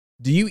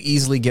Do you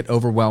easily get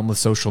overwhelmed with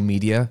social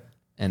media?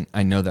 And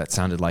I know that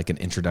sounded like an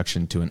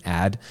introduction to an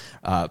ad,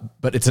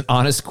 but it's an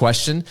honest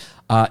question.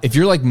 If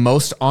you're like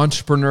most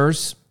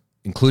entrepreneurs,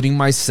 including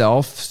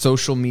myself,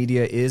 social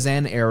media is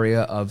an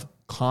area of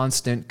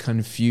constant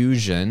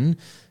confusion,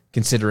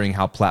 considering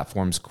how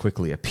platforms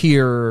quickly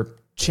appear,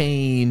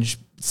 change,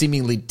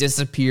 seemingly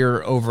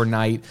disappear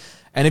overnight.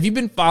 And if you've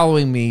been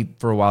following me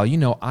for a while, you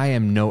know I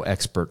am no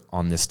expert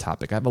on this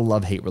topic. I have a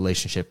love-hate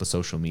relationship with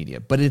social media,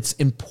 but it's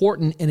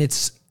important and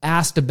it's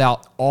asked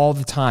about all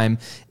the time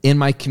in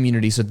my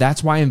community. So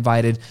that's why I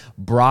invited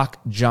Brock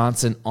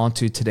Johnson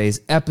onto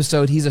today's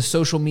episode. He's a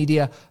social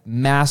media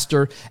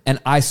master, and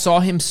I saw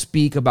him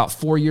speak about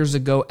 4 years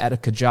ago at a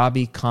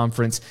Kajabi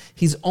conference.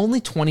 He's only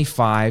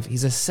 25.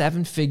 He's a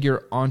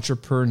 7-figure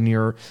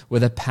entrepreneur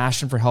with a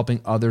passion for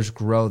helping others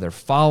grow their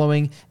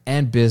following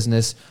and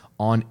business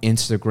on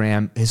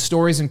Instagram. His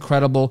story is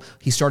incredible.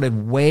 He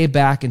started way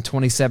back in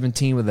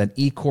 2017 with an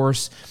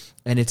e-course,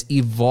 and it's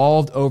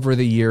evolved over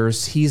the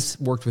years. He's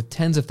worked with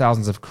tens of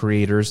thousands of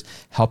creators,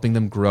 helping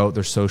them grow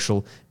their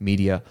social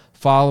media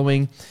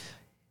following.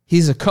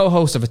 He's a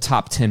co-host of a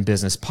top 10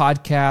 business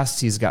podcast.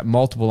 He's got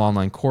multiple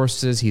online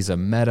courses. He's a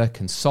meta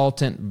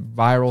consultant,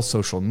 viral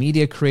social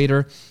media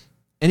creator,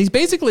 and he's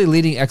basically a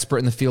leading expert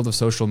in the field of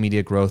social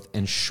media growth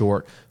and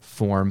short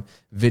form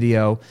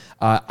video.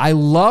 I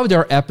loved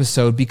our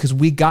episode because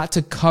we got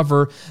to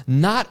cover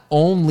not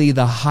only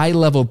the high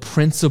level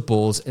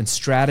principles and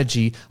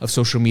strategy of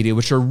social media,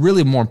 which are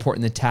really more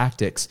important than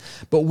tactics,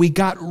 but we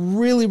got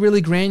really,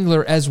 really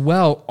granular as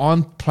well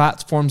on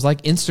platforms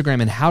like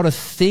Instagram and how to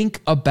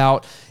think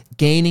about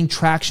gaining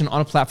traction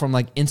on a platform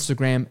like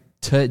Instagram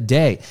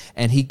today.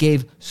 And he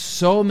gave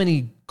so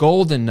many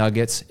golden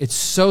nuggets. It's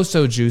so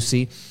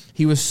juicy.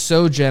 He was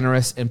so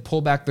generous and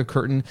pulled back the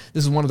curtain.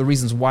 This is one of the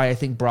reasons why I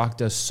think Brock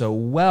does so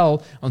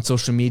well on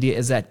social media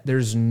is that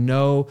there's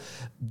no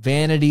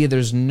vanity.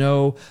 There's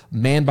no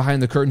man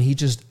behind the curtain. He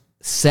just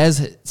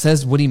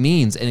says what he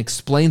means and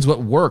explains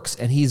what works.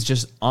 And he's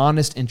just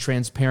honest and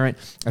transparent.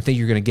 I think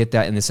you're going to get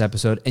that in this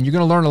episode. And you're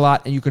going to learn a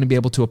lot, and you're going to be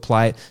able to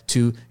apply it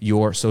to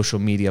your social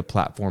media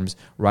platforms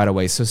right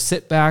away. So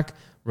sit back,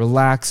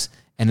 relax,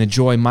 and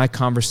enjoy my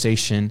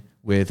conversation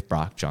with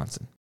Brock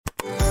Johnson.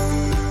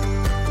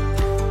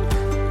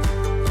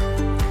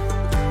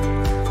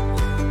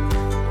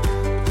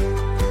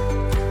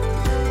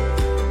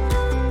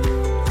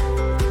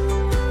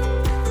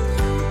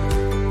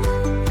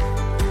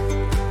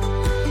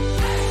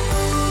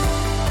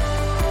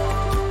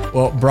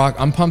 Well, Brock,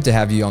 I'm pumped to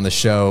have you on the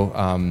show.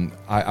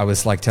 I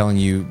was like telling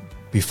you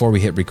before we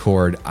hit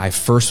record, I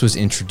first was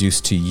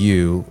introduced to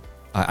you.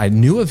 I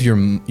knew of your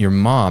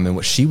mom and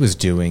what she was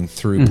doing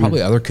through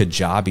probably other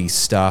Kajabi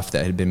stuff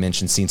that had been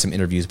mentioned, seen some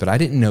interviews, but I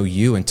didn't know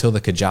you until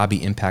the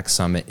Kajabi Impact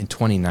Summit in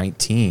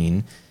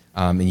 2019.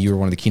 And you were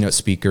one of the keynote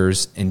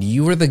speakers, and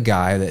you were the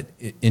guy that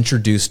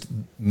introduced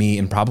me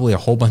and probably a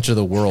whole bunch of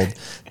the world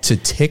to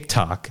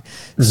TikTok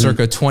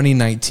circa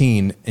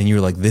 2019. And you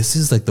were like, this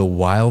is like the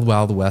wild,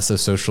 wild west of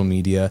social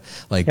media.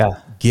 Like,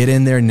 get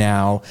in there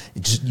now.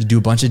 You do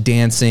a bunch of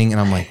dancing. And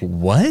I'm like,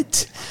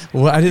 what?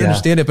 Well, I didn't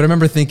understand it, but I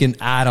remember thinking,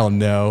 I don't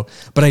know.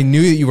 But I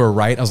knew that you were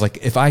right. I was like,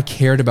 if I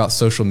cared about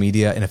social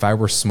media and if I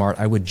were smart,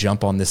 I would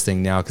jump on this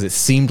thing now because it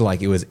seemed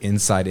like it was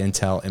inside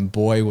intel. And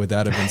boy, would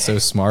that have been so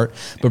smart.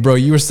 But bro,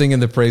 you were singing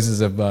the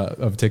praises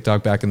of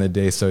TikTok back in the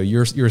day. So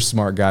you're a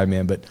smart guy,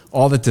 man. But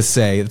all that to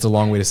say, it's a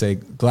long way to say,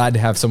 glad to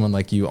have someone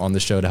like you on the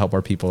show to help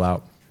our people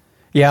out.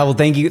 Yeah, well,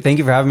 thank you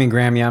for having me,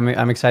 Graham. Yeah,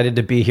 I'm excited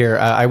to be here.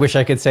 I wish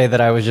I could say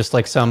that I was just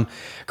like some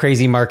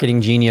crazy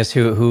marketing genius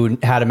who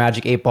had a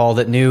magic 8-ball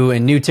that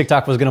knew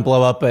TikTok was going to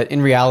blow up, but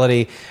in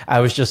reality, I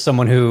was just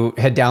someone who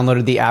had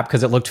downloaded the app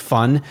because it looked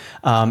fun,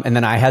 and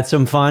then I had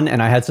some fun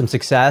and I had some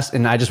success,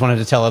 and I just wanted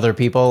to tell other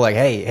people like,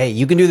 hey,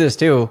 you can do this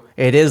too.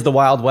 It is the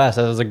Wild West.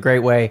 That was a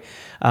great way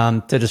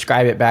to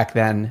describe it back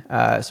then.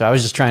 So I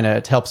was just trying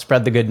to help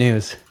spread the good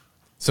news.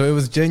 So it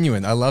was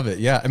genuine. I love it.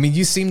 Yeah. I mean,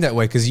 you seemed that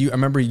way because I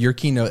remember your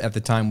keynote at the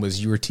time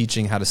was you were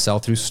teaching how to sell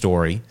through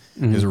story.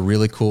 It was a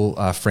really cool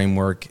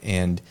framework.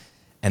 And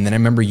then I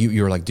remember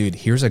you were like, dude,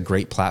 here's a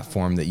great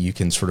platform that you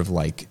can sort of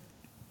like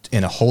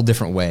in a whole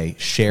different way,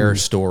 share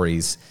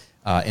stories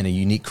in a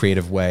unique,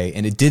 creative way.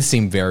 And it did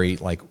seem very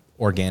like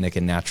organic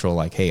and natural.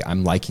 Like, hey,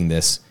 I'm liking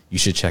this. You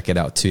should check it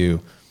out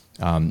too.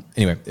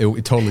 Anyway,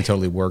 it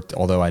totally worked.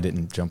 Although I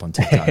didn't jump on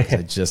TikTok.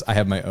 I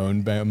have my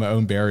own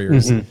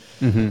barriers.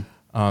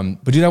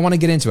 But dude, I want to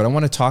get into it. I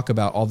want to talk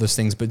about all those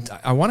things, but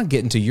I want to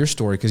get into your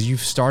story because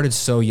you've started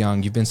so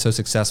young. You've been so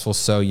successful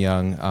so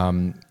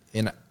young.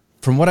 And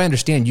from what I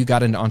understand, you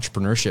got into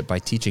entrepreneurship by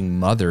teaching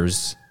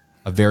mothers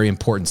a very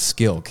important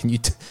skill. Can you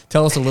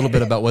tell us a little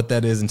bit about what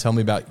that is and tell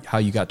me about how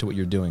you got to what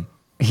you're doing?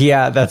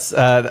 Yeah, that's.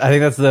 I think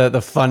that's the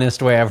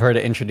funnest way I've heard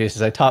it introduced.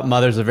 Is I taught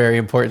mothers a very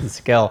important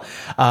skill.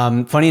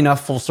 Funny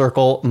enough, full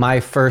circle. My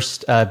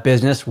first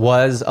business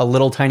was a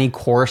little tiny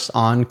course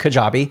on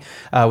Kajabi,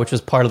 which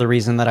was part of the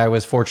reason that I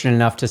was fortunate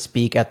enough to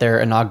speak at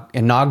their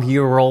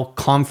inaugural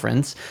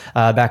conference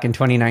back in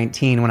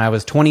 2019 when I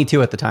was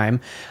 22 at the time.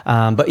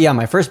 But yeah,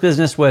 my first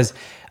business was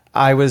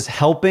I was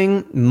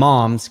helping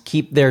moms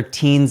keep their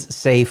teens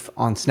safe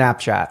on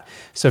Snapchat.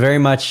 So very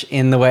much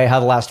in the way how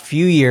the last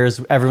few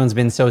years, everyone's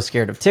been so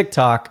scared of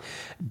TikTok.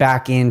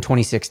 Back in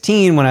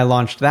 2016, when I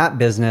launched that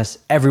business,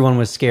 everyone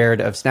was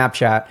scared of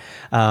Snapchat.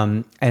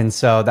 And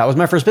so that was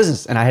my first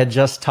business. And I had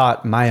just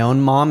taught my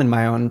own mom and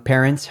my own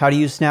parents how to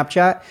use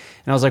Snapchat.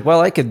 And I was like,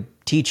 well, I could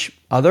teach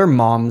other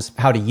moms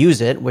how to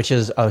use it, which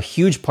is a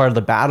huge part of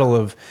the battle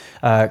of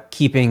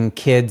keeping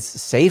kids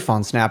safe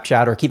on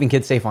Snapchat, or keeping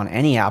kids safe on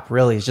any app,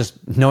 really, is just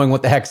knowing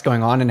what the heck's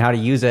going on and how to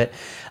use it.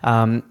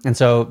 And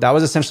so that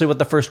was essentially what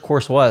the first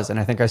course was. And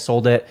I think I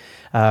sold it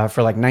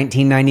for like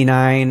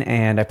 $19.99,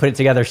 and I put it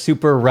together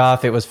super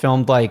rough. It was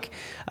filmed like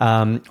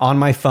on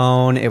my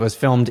phone. It was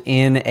filmed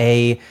in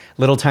a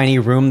little tiny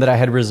room that I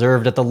had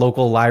reserved at the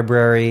local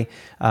library.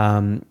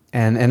 And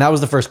that was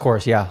the first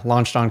course,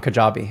 launched on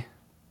Kajabi.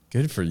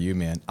 Good for you,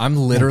 man. I'm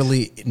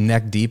literally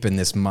neck deep in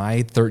this.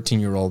 My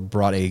 13-year-old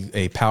brought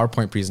a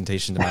PowerPoint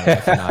presentation to my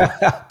wife and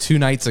I 2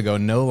 nights ago,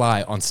 no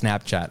lie, on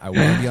Snapchat. I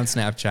want to be on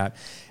Snapchat.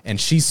 And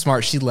she's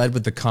smart. She led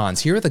with the cons.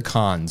 Here are the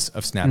cons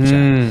of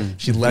Snapchat.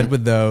 She led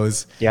with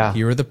those. Yeah.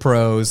 Here are the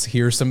pros.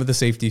 Here are some of the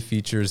safety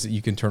features that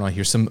you can turn on.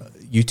 Here's some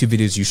YouTube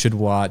videos you should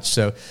watch.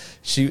 So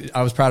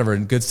I was proud of her.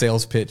 Good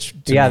sales pitch.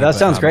 That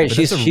sounds great.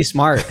 She's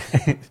smart.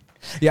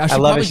 Yeah, I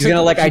love it. She's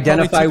going to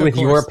identify with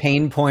your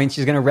pain points.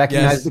 She's going to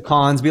recognize the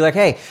cons, be like,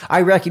 hey,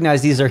 I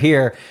recognize these are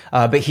here,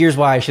 but here's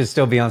why I should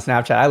still be on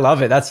Snapchat. I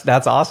love it.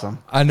 That's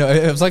awesome. I know.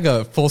 It was like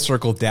a full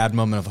circle dad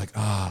moment of like,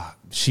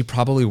 she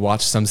probably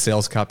watched some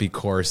sales copy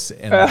course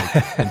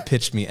and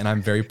pitched me. And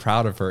I'm very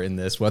proud of her in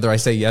this, whether I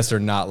say yes or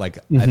not. Like,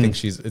 I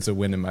think it's a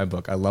win in my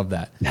book. I love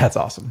that. That's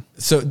awesome.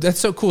 So that's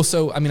so cool.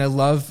 So, I mean, I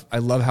love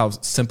how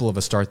simple of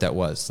a start that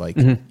was, like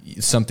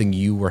something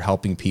you were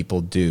helping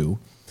people do.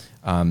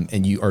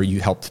 And you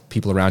helped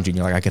people around you, and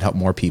you're like, I could help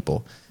more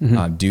people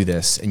do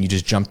this, and you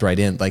just jumped right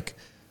in. Like,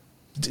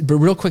 but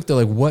real quick though,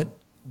 like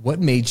what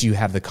made you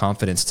have the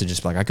confidence to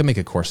just be like, I could make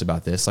a course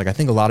about this? Like, I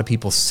think a lot of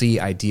people see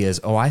ideas.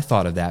 Oh, I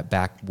thought of that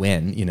back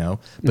when,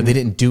 but they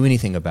didn't do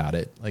anything about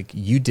it. Like,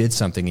 you did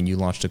something and you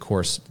launched a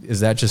course. Is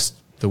that just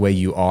the way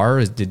you are?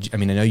 I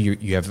know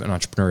you have an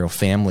entrepreneurial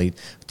family.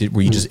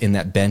 Were you just in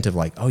that bent of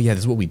like, oh yeah,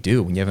 this is what we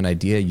do? When you have an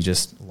idea, you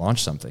just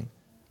launch something.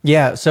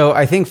 Yeah. So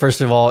I think,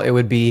 first of all, it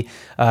would be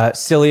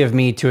silly of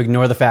me to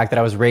ignore the fact that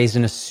I was raised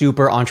in a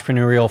super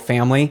entrepreneurial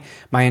family.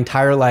 My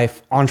entire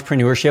life,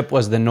 entrepreneurship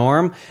was the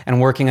norm, and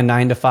working a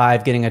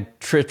 9-to-5, getting a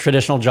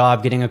traditional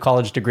job, getting a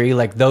college degree,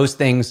 like those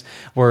things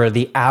were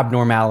the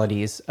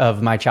abnormalities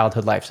of my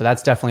childhood life. So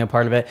that's definitely a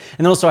part of it.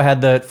 And also I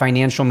had the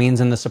financial means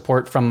and the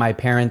support from my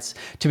parents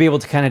to be able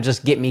to kind of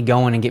just get me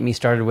going and get me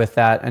started with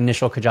that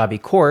initial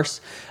Kajabi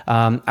course.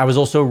 I was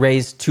also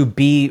raised to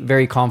be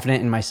very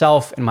confident in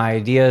myself and my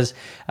ideas.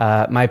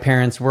 My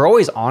parents were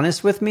always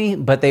honest with me,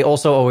 but they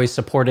also always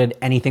supported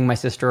anything my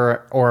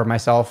sister or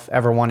myself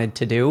ever wanted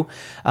to do.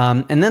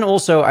 And then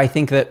also, I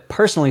think that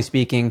personally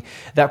speaking,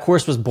 that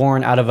course was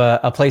born out of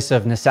a place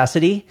of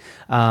necessity,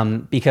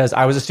 because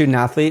I was a student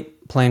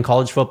athlete playing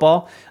college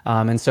football.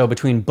 And so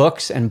between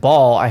books and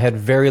ball, I had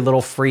very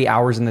little free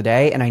hours in the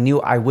day, and I knew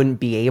I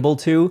wouldn't be able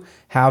to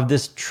have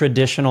this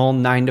traditional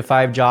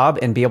 9-to-5 job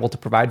and be able to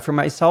provide for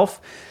myself.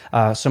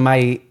 So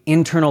my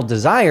internal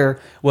desire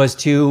was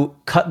to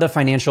cut the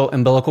financial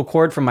umbilical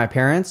cord from my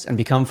parents and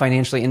become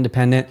financially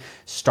independent,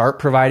 start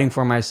providing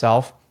for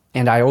myself.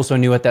 And I also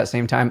knew at that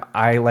same time,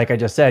 like I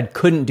just said,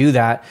 couldn't do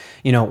that,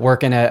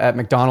 working at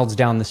McDonald's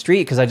down the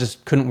street, because I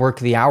just couldn't work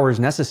the hours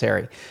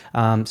necessary.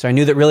 So I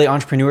knew that really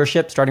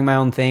entrepreneurship, starting my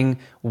own thing,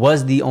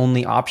 was the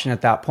only option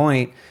at that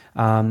point.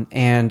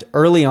 And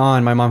early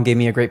on, my mom gave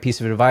me a great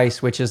piece of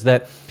advice, which is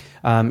that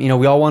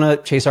we all want to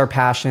chase our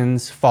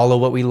passions, follow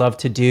what we love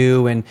to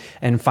do,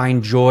 and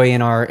find joy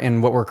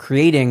in what we're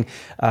creating.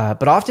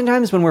 But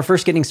oftentimes when we're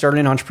first getting started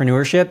in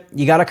entrepreneurship,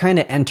 you got to kind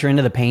of enter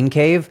into the pain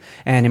cave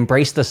and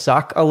embrace the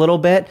suck a little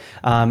bit,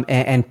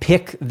 and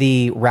pick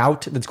the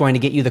route that's going to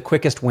get you the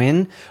quickest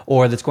win,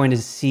 or that's going to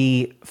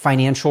see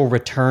financial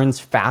returns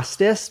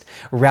fastest,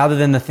 rather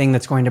than the thing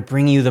that's going to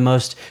bring you the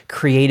most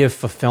creative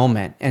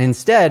fulfillment. And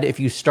instead, if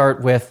you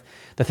start with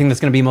the thing that's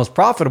going to be most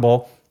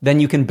profitable, then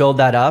you can build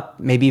that up,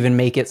 maybe even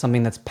make it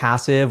something that's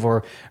passive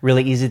or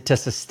really easy to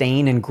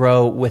sustain and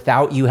grow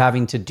without you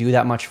having to do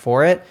that much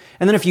for it.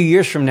 And then a few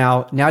years from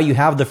now you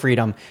have the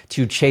freedom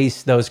to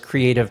chase those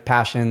creative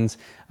passions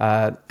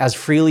as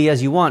freely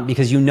as you want,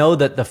 because you know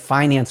that the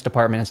finance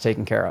department is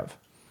taken care of.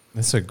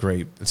 That's a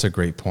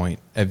great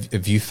point.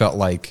 Have you felt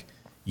like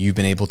you've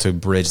been able to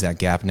bridge that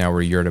gap now,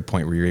 where you're at a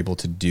point where you're able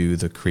to do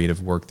the creative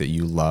work that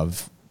you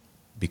love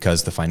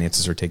because the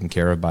finances are taken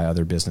care of by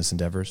other business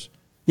endeavors?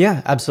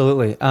 Yeah,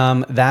 absolutely.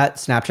 That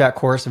Snapchat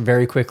course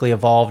very quickly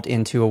evolved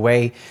into a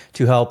way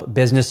to help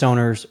business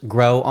owners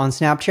grow on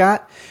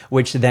Snapchat,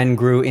 which then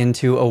grew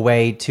into a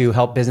way to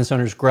help business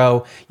owners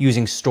grow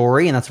using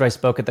Story. And that's what I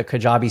spoke at the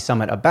Kajabi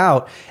Summit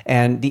about.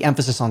 And the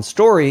emphasis on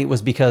Story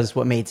was because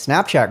what made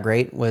Snapchat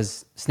great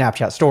was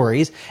Snapchat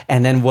stories.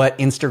 And then what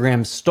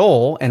Instagram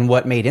stole and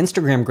what made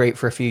Instagram great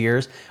for a few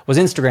years was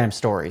Instagram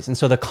stories. And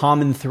so the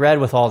common thread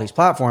with all these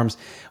platforms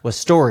was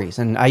stories.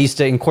 And I used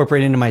to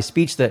incorporate into my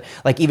speech that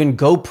like even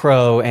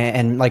GoPro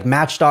and like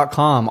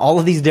Match.com, all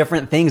of these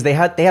different things, they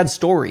had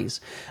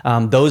stories.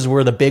 Those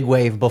were the big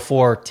wave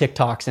before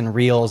TikToks and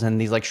Reels and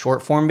these like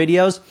short form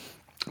videos.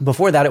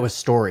 Before that, it was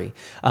story.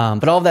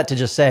 But all of that to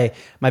just say,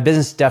 my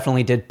business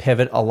definitely did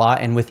pivot a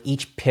lot. And with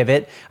each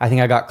pivot, I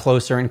think I got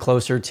closer and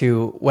closer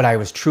to what I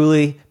was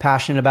truly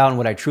passionate about and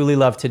what I truly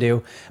love to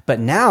do. But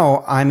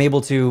now I'm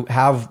able to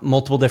have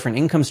multiple different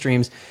income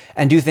streams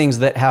and do things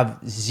that have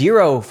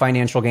zero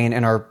financial gain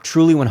and are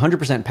truly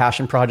 100%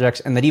 passion projects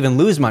and that even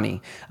lose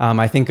money.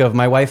 I think of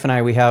my wife and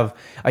I, we have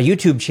a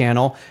YouTube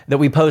channel that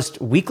we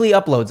post weekly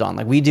uploads on.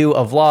 Like we do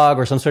a vlog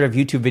or some sort of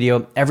YouTube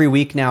video every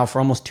week now for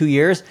almost 2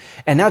 years.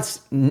 And that's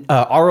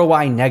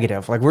ROI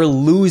negative. Like we're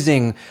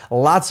losing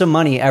lots of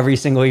money every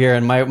single year.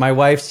 And my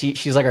wife,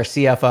 she's like our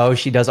CFO.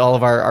 She does all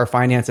of our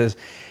finances.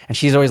 And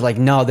she's always like,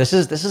 no, this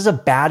is a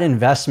bad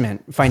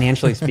investment,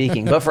 financially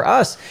speaking. But for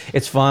us,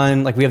 it's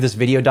fun. Like we have this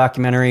video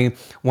documentary.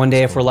 One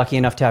day, if we're lucky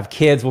enough to have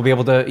kids, we'll be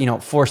able to,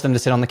 force them to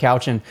sit on the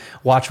couch and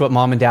watch what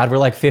mom and dad were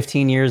like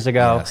 15 years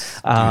ago.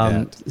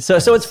 Yes,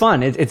 so it's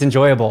fun. It's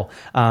enjoyable.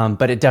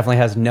 But it definitely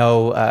has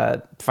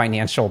no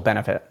financial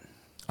benefit.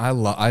 I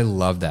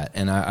love that,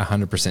 and I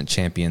 100%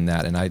 champion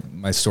that. And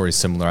my story is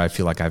similar. I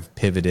feel like I've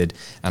pivoted,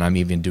 and I'm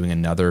even doing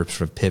another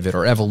sort of pivot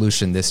or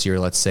evolution this year,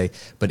 let's say.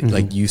 But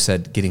like you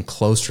said, getting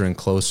closer and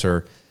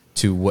closer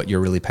to what you're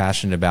really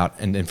passionate about.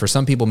 And for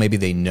some people, maybe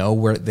they know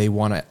where they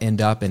want to end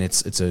up, and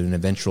it's an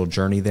eventual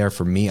journey there.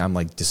 For me, I'm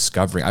like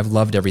discovering. I've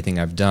loved everything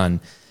I've done,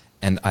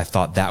 and I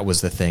thought that was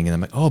the thing. And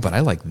I'm like, oh, but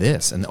I like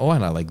this, and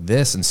I like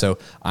this, and so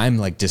I'm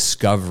like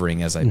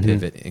discovering as I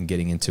pivot and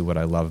getting into what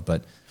I love.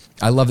 But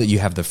I love that you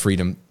have the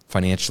freedom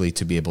financially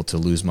to be able to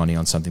lose money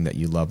on something that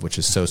you love, which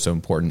is so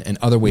important. And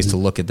other ways to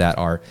look at that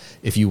are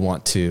if you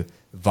want to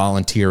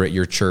volunteer at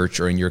your church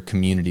or in your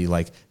community,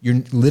 like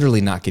you're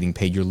literally not getting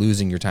paid, you're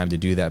losing your time to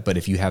do that. But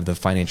if you have the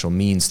financial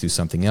means through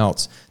something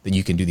else, then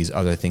you can do these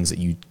other things that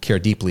you care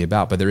deeply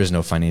about, but there is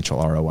no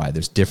financial ROI.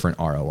 There's different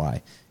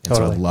ROI. And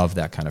totally. So I love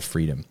that kind of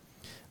freedom.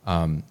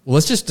 Well,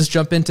 let's just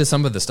jump into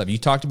some of the stuff. You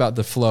talked about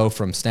the flow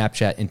from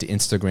Snapchat into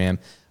Instagram.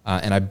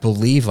 And I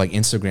believe like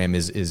Instagram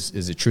is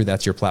it true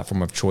that's your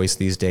platform of choice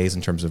these days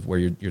in terms of where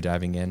you're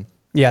diving in?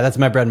 Yeah, that's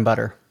my bread and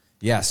butter.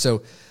 Yeah.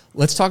 So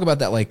let's talk about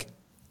that. Like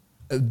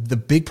the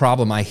big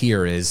problem I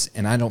hear is,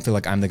 and I don't feel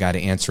like I'm the guy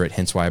to answer it,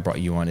 hence why I brought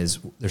you on, is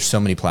there's so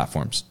many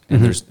platforms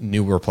and there's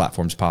newer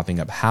platforms popping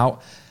up.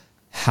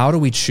 How do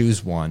we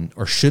choose one,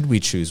 or should we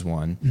choose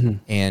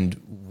one? And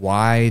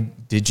why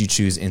did you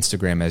choose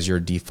Instagram as your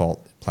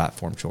default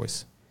platform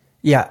choice?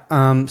 Yeah,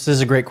 so this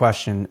is a great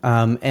question.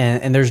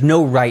 And there's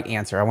no right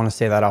answer. I want to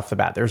say that off the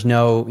bat. There's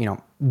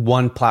no,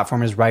 one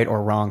platform is right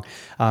or wrong.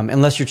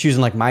 Unless you're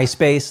choosing like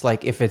MySpace,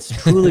 like if it's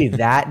truly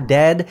that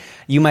dead,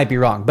 you might be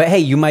wrong. But hey,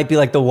 you might be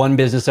like the one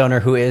business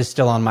owner who is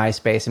still on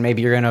MySpace and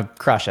maybe you're going to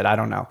crush it. I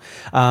don't know.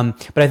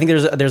 But I think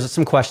there's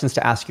some questions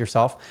to ask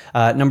yourself.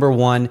 Number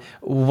one,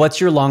 what's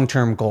your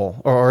long-term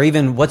goal? Or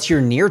even what's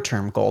your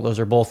near-term goal? Those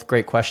are both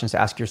great questions to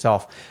ask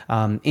yourself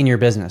in your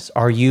business.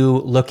 Are you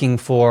looking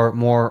for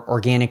more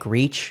organic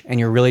reach and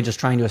you're really just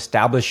trying to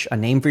establish a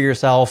name for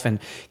yourself and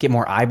get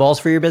more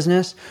eyeballs for your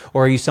business?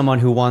 Or are you someone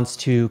who wants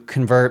to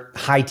convert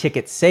high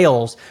ticket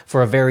sales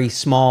for a very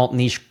small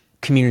niche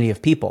community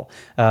of people?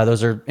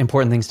 Those are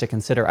important things to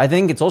consider. I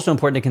think it's also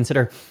important to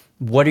consider,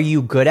 what are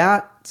you good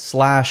at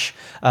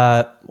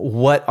 /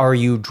 what are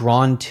you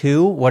drawn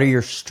to? What are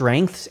your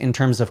strengths in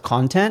terms of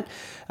content?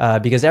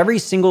 Because every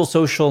single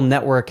social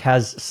network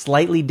has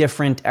slightly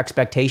different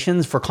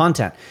expectations for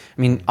content.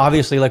 I mean,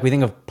 obviously, like we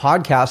think of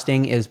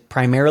podcasting is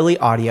primarily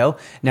audio.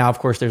 Now, of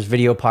course, there's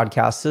video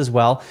podcasts as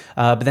well.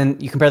 But then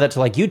you compare that to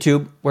like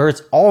YouTube, where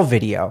it's all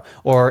video,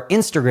 or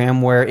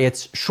Instagram, where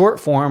it's short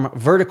form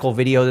vertical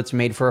video that's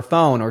made for a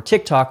phone, or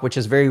TikTok, which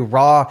is very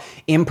raw,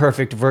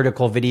 imperfect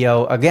vertical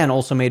video, again,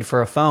 also made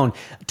for a phone.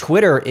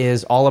 Twitter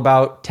is all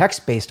about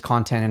text-based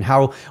content and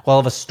how well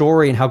of a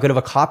story and how good of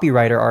a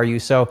copywriter are you.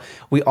 So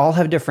we all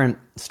have different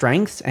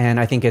strengths, and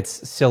I think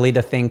it's silly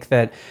to think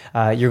that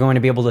you're going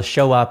to be able to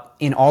show up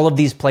in all of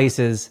these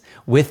places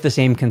with the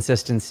same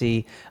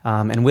consistency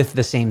and with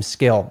the same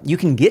skill. You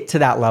can get to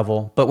that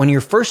level, but when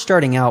you're first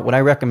starting out, what I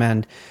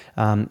recommend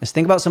is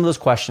think about some of those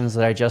questions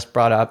that I just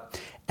brought up,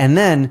 and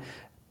then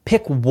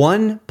pick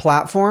one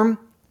platform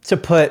to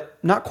put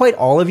not quite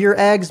all of your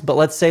eggs, but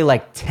let's say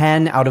like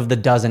 10 out of the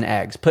dozen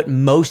eggs. Put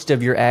most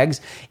of your eggs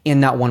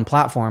in that one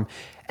platform.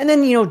 And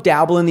then,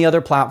 dabble in the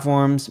other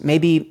platforms,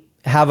 maybe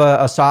have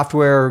a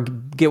software, or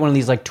get one of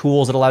these like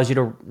tools that allows you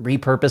to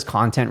repurpose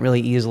content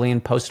really easily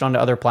and post it onto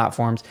other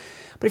platforms.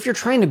 But if you're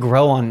trying to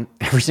grow on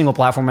every single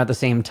platform at the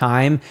same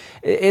time,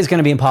 it's going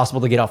to be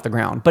impossible to get off the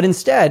ground. But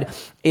instead,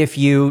 if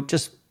you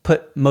just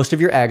put most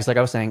of your eggs, like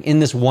I was saying, in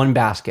this one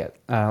basket,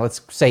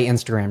 let's say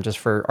Instagram, just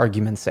for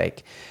argument's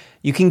sake,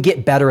 you can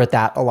get better at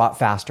that a lot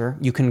faster.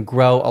 You can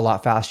grow a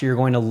lot faster. You're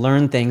going to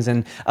learn things,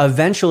 and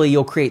eventually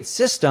you'll create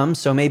systems.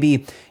 So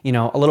maybe,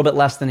 a little bit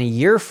less than a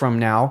year from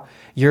now,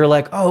 you're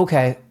like, oh,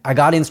 okay, I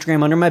got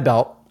Instagram under my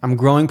belt. I'm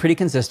growing pretty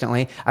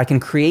consistently. I can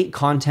create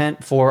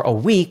content for a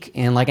week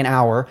in like an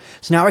hour.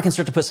 So now I can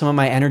start to put some of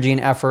my energy and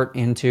effort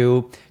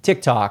into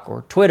TikTok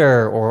or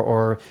Twitter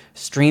or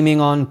streaming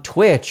on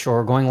Twitch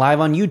or going live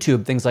on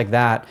YouTube, things like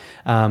that.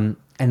 And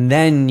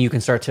then you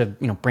can start to,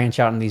 branch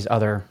out in these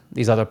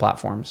other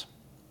platforms.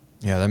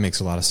 Yeah, that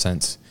makes a lot of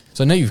sense.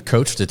 So I know you've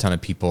coached a ton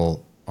of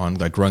people on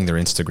like growing their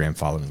Instagram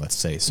following, let's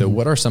say. So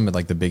what are some of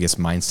like the biggest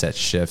mindset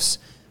shifts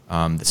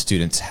that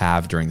students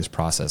have during this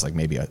process? Like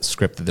maybe a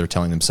script that they're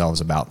telling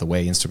themselves about the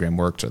way Instagram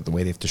works or the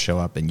way they have to show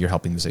up, and you're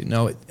helping them say,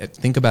 no,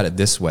 think about it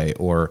this way.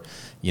 Or,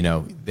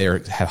 they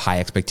have high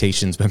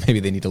expectations, but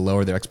maybe they need to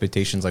lower their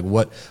expectations. Like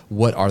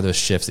what are those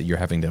shifts that you're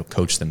having to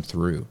coach them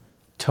through?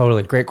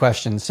 Totally. Great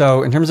question.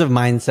 So in terms of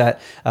mindset,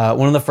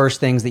 one of the first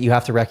things that you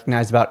have to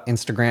recognize about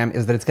Instagram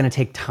is that it's going to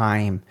take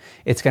time.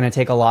 It's going to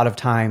take a lot of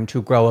time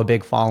to grow a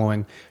big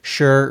following.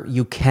 Sure,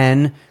 you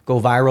can go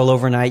viral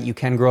overnight. You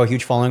can grow a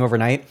huge following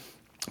overnight,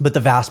 but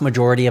the vast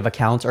majority of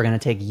accounts are going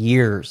to take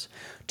years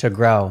to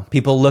grow.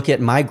 People look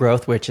at my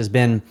growth, which has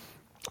been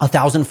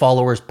 1,000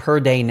 followers per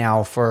day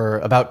now for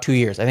about 2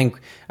 years. I think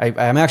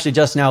I'm actually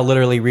just now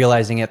literally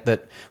realizing it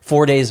that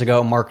 4 days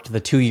ago marked the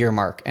 2-year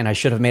mark, and I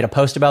should have made a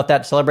post about that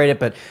to celebrate it,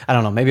 but I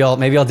don't know. Maybe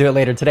I'll do it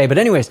later today. But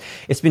anyways,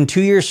 it's been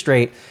 2 years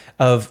straight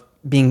of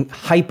being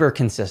hyper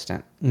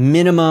consistent,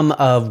 minimum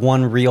of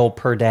 1 reel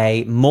per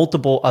day,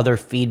 multiple other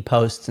feed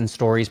posts and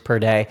stories per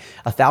day,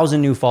 1,000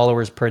 new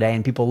followers per day.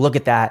 And people look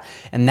at that,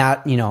 and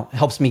that,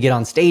 helps me get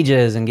on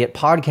stages and get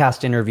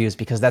podcast interviews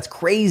because that's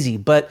crazy.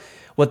 But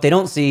what they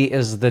don't see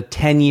is the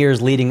 10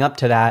 years leading up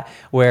to that,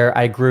 where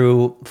I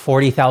grew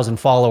 40,000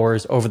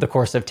 followers over the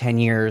course of 10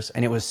 years.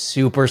 And it was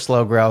super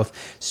slow growth,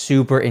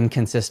 super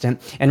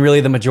inconsistent. And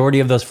really the majority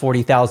of those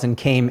 40,000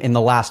 came in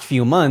the last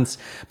few months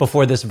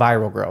before this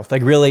viral growth.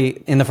 Like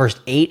really in the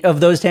first 8 of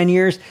those 10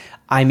 years,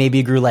 I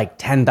maybe grew like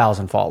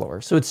 10,000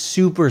 followers. So it's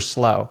super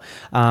slow.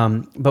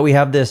 But we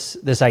have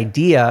this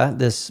idea,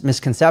 this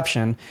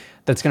misconception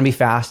that's going to be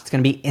fast. It's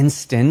going to be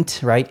instant,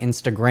 right?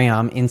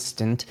 Instagram,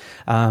 instant.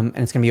 And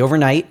it's going to be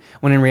overnight,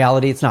 when in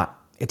reality, it's not.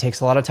 It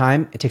takes a lot of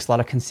time. It takes a lot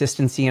of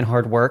consistency and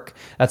hard work.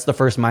 That's the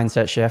first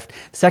mindset shift.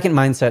 The second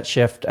mindset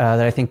shift that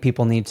I think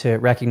people need to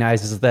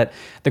recognize is that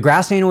the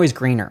grass ain't always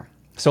greener.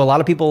 So a lot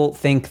of people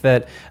think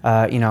that,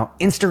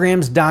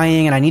 Instagram's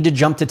dying and I need to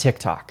jump to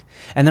TikTok.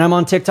 And then I'm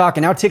on TikTok,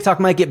 and now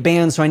TikTok might get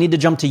banned, so I need to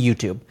jump to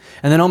YouTube.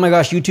 And then, oh my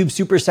gosh, YouTube's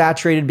super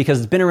saturated because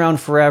it's been around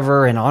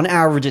forever, and on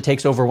average, it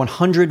takes over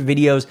 100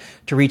 videos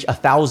to reach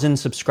 1,000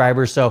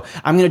 subscribers. So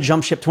I'm going to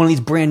jump ship to one of these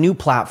brand new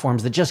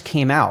platforms that just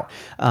came out.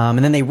 And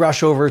then they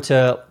rush over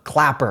to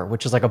Clapper,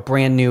 which is like a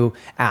brand new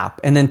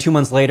app. And then 2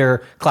 months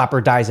later,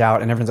 Clapper dies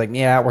out, and everyone's like,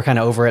 yeah, we're kind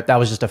of over it. That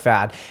was just a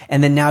fad.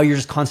 And then now you're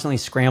just constantly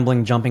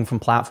scrambling, jumping from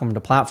platform to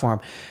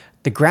platform.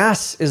 The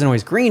grass isn't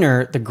always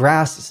greener. The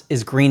grass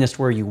is greenest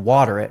where you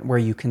water it, where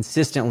you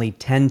consistently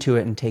tend to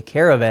it and take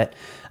care of it.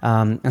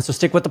 And so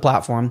stick with the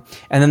platform.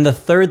 And then the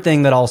third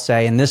thing that I'll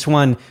say, and this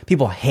one,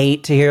 people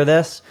hate to hear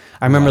this.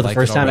 I remember the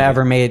first time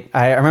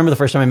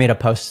I made a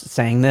post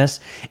saying this,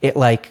 it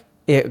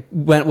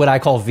went what I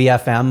call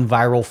VFM,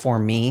 viral for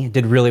me,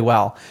 did really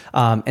well.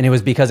 And it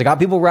was because it got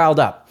people riled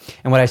up.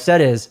 And what I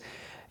said is,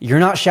 you're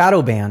not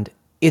shadow banned,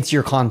 it's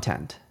your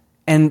content.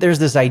 And there's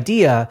this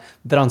idea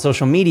that on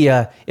social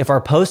media, if our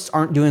posts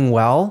aren't doing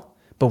well,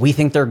 but we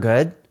think they're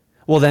good,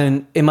 well,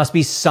 then it must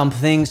be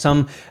something,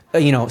 some,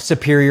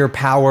 superior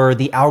power,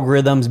 the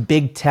algorithms,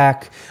 big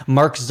tech,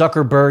 Mark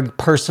Zuckerberg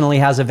personally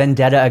has a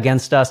vendetta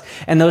against us.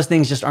 And those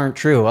things just aren't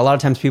true. A lot of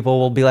times people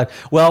will be like,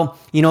 well,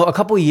 a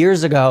couple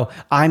years ago,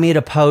 I made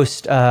a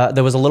post that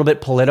was a little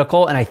bit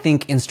political, and I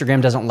think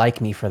Instagram doesn't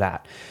like me for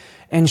that.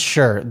 And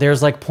sure,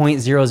 there's like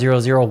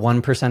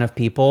 0.0001% of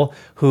people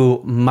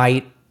who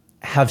might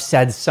have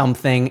said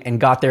something and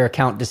got their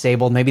account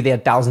disabled. Maybe they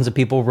had thousands of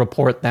people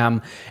report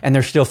them, and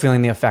they're still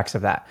feeling the effects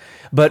of that.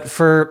 But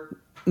for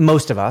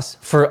most of us,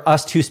 for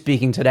us two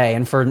speaking today,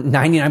 and for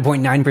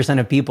 99.9%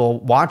 of people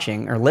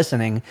watching or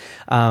listening,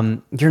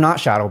 you're not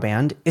shadow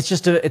banned. It's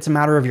a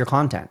matter of your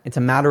content. It's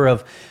a matter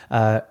of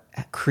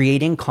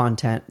creating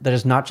content that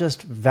is not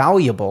just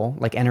valuable,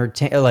 like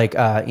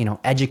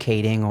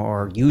educating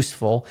or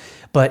useful,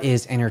 but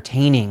is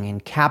entertaining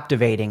and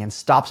captivating and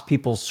stops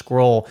people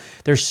scroll.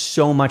 There's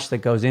so much that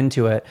goes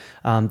into it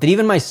that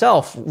even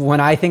myself, when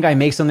I think I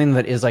make something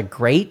that is like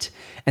great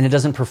and it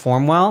doesn't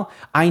perform well,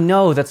 I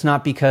know that's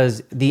not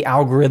because the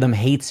algorithm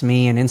hates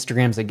me and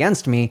Instagram's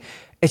against me.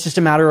 It's just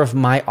a matter of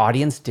my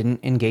audience didn't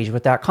engage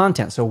with that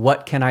content. So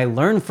what can I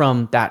learn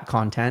from that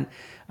content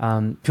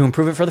to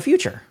improve it for the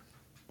future?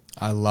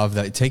 I love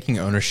that, taking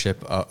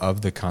ownership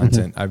of the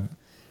content.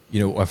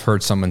 Mm-hmm. I've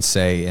heard someone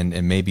say,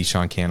 and maybe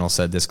Sean Cannell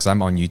said this, because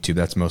I'm on YouTube,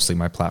 that's mostly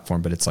my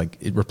platform, but it's like,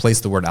 it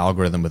replaced the word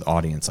algorithm with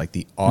audience. Like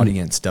the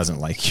audience doesn't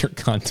like your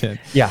content.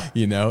 Yeah.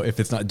 If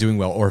it's not doing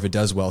well, or if it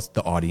does well,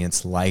 the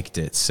audience liked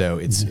it. So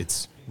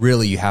it's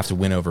really you have to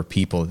win over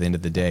people at the end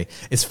of the day.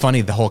 It's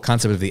funny, the whole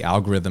concept of the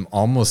algorithm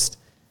almost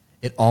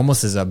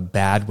is a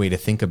bad way to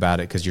think about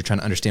it, because you're trying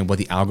to understand what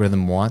the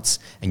algorithm wants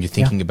and you're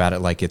thinking about it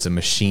like it's a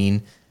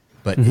machine.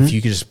 But if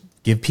you could just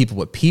give people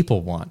what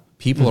people want,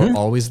 people are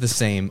always the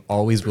same,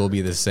 always will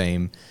be the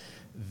same,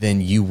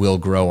 then you will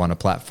grow on a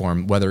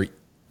platform, whether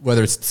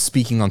it's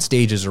speaking on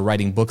stages or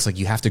writing books. Like,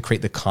 you have to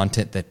create the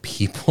content that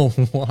people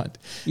want.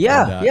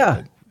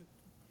 Yeah.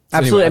 So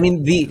absolutely. anyway,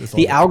 I mean,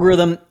 the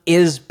algorithm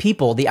is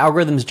people. The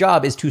algorithm's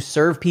job is to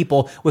serve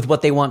people with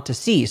what they want to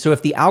see. So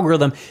if the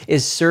algorithm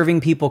is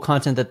serving people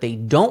content that they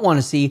don't want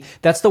to see,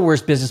 that's the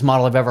worst business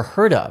model I've ever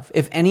heard of.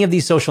 If any of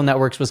these social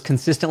networks was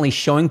consistently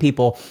showing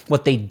people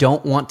what they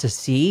don't want to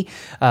see,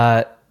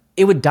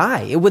 it would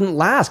die. It wouldn't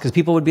last, because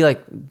people would be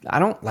like, I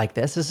don't like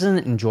this. This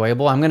isn't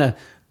enjoyable. I'm going to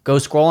go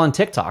scroll on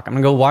TikTok. I'm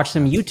going to go watch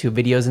some YouTube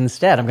videos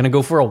instead. I'm going to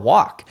go for a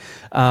walk.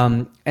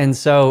 And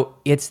so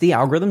it's the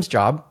algorithm's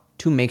job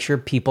to make sure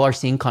people are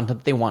seeing content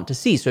that they want to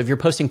see. So if you're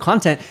posting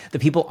content that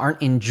people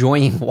aren't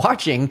enjoying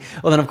watching,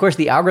 well, then of course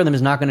the algorithm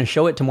is not going to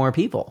show it to more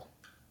people.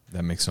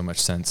 That makes so much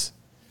sense.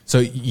 So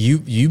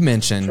you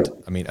mentioned,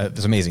 I mean,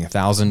 it's amazing,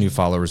 1,000 new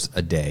followers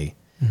a day,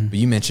 but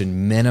you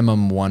mentioned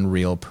minimum 1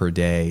 reel per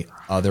day,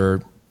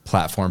 other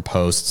platform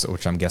posts,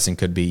 which I'm guessing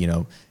could be,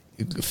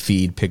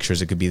 feed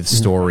pictures. It could be the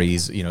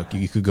stories,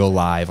 you could go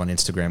live on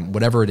Instagram,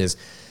 whatever it is.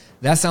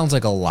 That sounds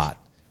like a lot,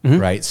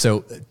 right?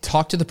 So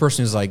talk to the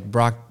person who's like,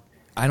 Brock,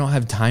 I don't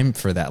have time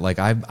for that. Like,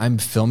 I'm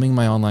filming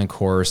my online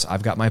course.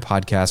 I've got my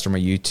podcast or my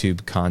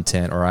YouTube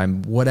content, or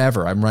I'm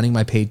running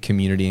my paid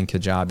community in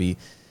Kajabi.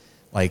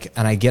 Like,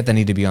 and I get that I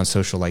need to be on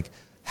social. Like,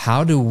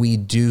 how do we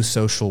do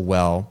social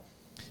well?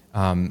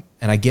 And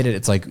I get it.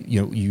 It's like,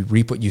 you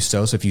reap what you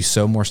sow. So if you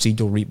sow more seed,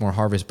 you'll reap more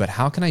harvest. But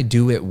how can I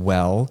do it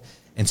well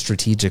and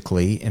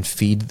strategically and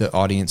feed the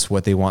audience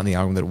what they want, the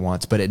algorithm that it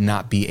wants, but it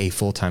not be a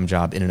full-time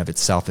job in and of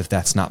itself if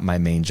that's not my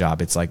main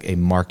job? It's like a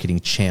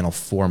marketing channel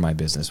for my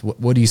business.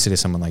 What do you say to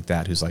someone like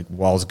that who's like,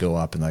 walls go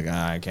up and like,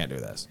 I can't do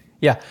this?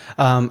 Yeah,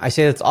 I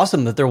say it's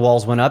awesome that their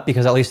walls went up,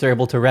 because at least they're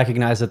able to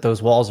recognize that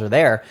those walls are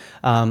there.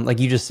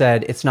 Like you just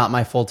said, it's not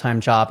my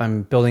full-time job.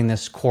 I'm building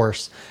this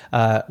course.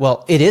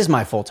 Well, it is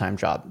my full-time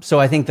job. So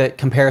I think that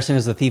comparison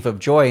is the thief of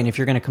joy. And if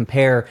you're going to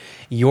compare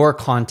your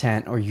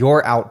content or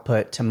your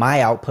output to my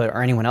output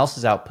or anyone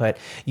else's output,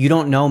 you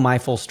don't know my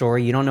full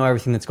story. You don't know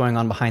everything that's going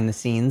on behind the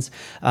scenes.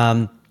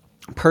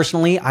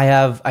 Personally, I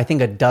have, I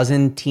think,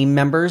 12 team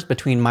members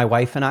between my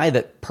wife and I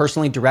that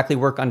personally directly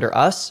work under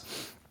us.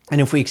 And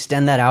if we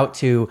extend that out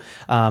to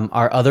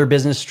our other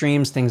business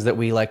streams, things that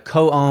we like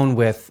co-own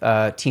with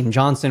Team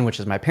Johnson, which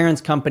is my parents'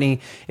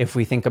 company, if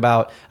we think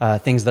about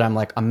things that I'm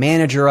like a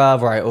manager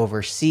of, or I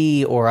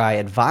oversee, or I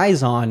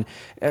advise on,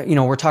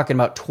 we're talking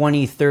about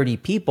 20, 30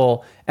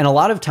 people. And a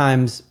lot of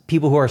times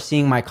people who are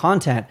seeing my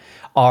content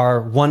are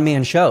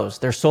one-man shows.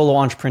 They're solo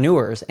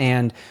entrepreneurs.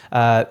 And,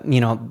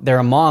 they're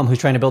a mom who's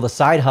trying to build a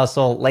side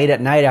hustle late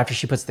at night after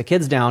she puts the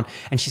kids down,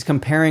 and she's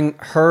comparing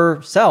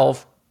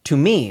herself to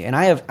me. And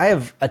I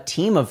have a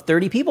team of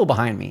 30 people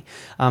behind me.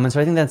 And so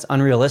I think that's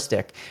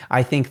unrealistic.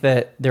 I think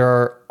that there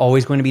are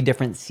always going to be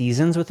different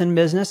seasons within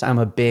business. I'm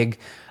a big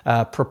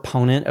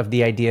proponent of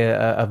the idea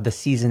of the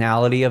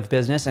seasonality of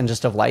business and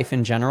just of life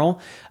in general.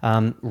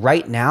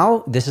 Right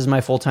now, this is my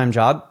full-time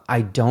job.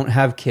 I don't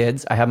have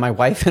kids. I have my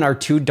wife and our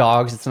 2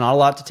 dogs. It's not a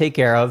lot to take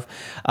care of.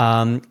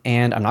 And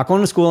I'm not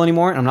going to school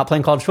anymore, and I'm not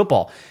playing college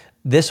football.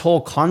 This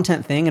whole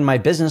content thing in my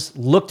business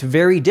looked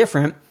very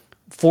different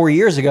 4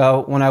 years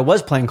ago when I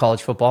was playing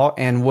college football,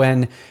 and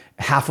when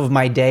half of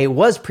my day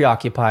was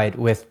preoccupied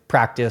with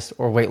practice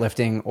or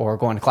weightlifting or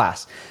going to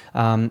class.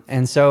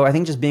 And so I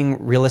think just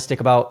being realistic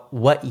about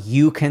what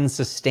you can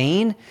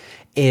sustain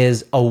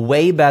is a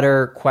way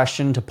better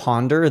question to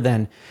ponder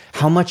than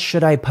how much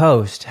should I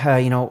post?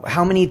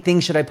 How many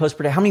things should I post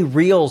per day? How many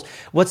reels?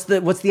 What's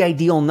the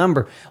ideal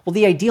number? Well,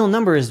 the ideal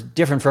number is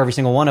different for every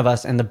single one of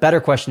us. And the better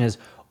question is,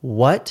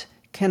 what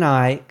can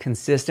I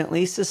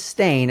consistently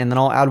sustain? And then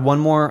I'll add one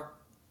more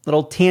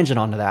little tangent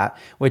onto that,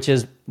 which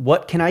is,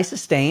 what can I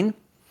sustain?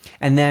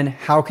 And then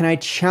how can I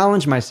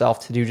challenge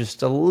myself to do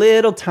just a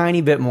little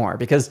tiny bit more?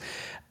 Because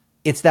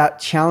it's that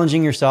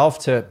challenging yourself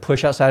to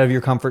push outside of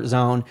your comfort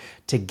zone,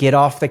 to get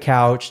off the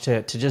couch,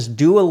 to just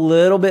do a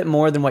little bit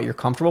more than what you're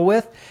comfortable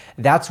with.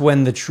 That's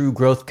when the true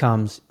growth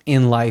comes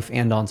in life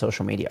and on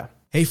social media.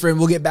 Hey friend,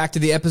 we'll get back to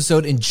the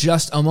episode in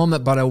just a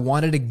moment, but I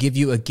wanted to give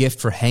you a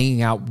gift for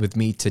hanging out with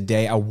me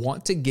today. I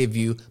want to give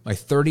you my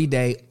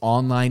 30-day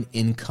online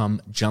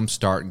income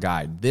jumpstart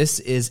guide. This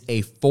is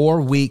a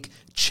 4-week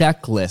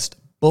checklist,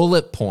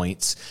 bullet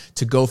points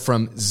to go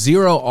from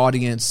 0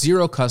 audience,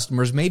 0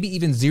 customers, maybe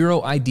even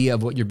 0 idea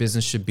of what your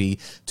business should be,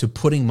 to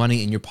putting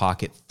money in your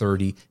pocket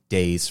 30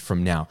 days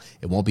from now.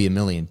 It won't be $1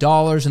 million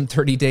in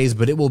 30 days,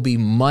 but it will be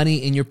money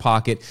in your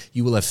pocket.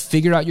 You will have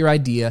figured out your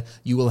idea.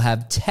 You will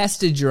have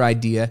tested your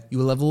idea. You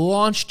will have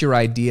launched your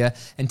idea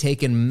and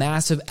taken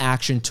massive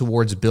action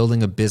towards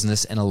building a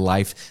business and a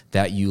life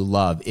that you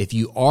love. If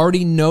you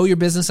already know your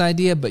business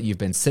idea, but you've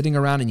been sitting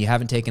around and you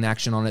haven't taken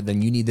action on it,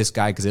 then you need this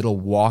guy because it'll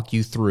walk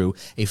you through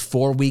a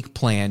 4-week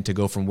plan to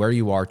go from where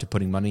you are to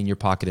putting money in your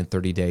pocket in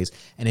 30 days.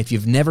 And if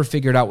you've never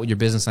figured out what your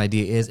business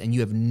idea is and you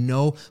have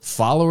no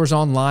followers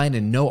online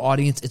and no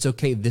audience, it's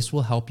okay. This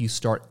will help you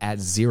start at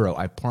zero.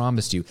 I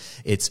promise you.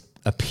 It's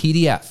a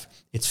PDF.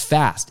 It's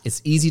fast.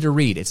 It's easy to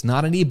read. It's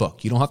not an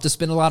ebook. You don't have to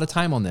spend a lot of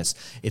time on this.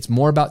 It's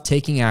more about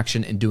taking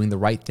action and doing the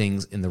right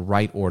things in the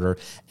right order.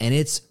 And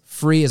it's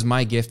free as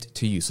my gift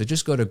to you. So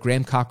just go to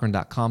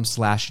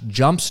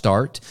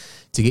grahamcochrane.com/jumpstart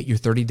to get your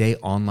 30-day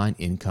online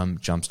income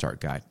jumpstart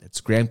guide.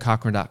 It's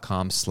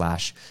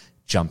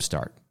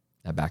grahamcochrane.com/jumpstart.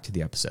 Now back to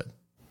the episode.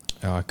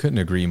 Oh, I couldn't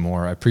agree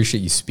more. I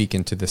appreciate you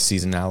speaking to the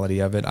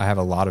seasonality of it. I have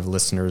a lot of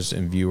listeners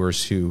and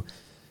viewers who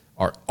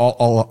are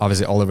all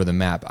obviously all over the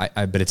map.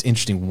 But it's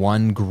interesting.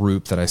 One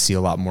group that I see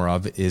a lot more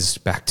of is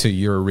back to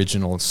your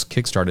original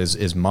Kickstart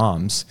is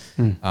moms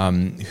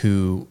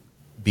who,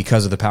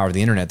 because of the power of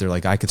the internet, they're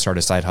like, I could start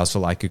a side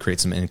hustle. I could create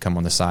some income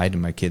on the side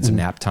and my kids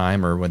nap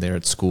time or when they're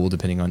at school,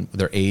 depending on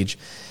their age.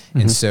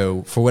 And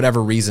so for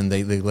whatever reason,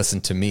 they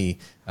listen to me.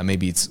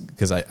 Maybe it's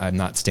because I'm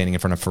not standing in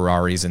front of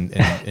Ferraris and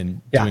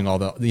doing all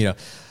the, you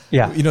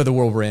know, the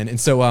world we're in. And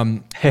so,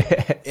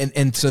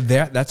 and so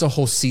that's a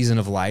whole season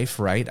of life,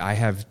 right? I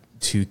have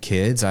 2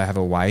 kids. I have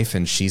a wife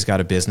and she's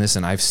got a business,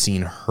 and I've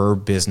seen her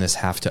business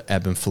have to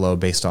ebb and flow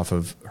based off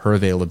of her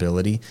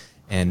availability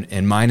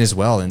and mine as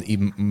well. And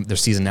even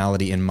there's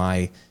seasonality in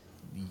my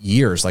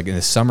years. Like in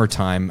the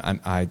summertime,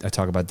 I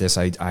talk about this.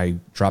 I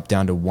drop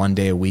down to 1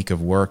 day a week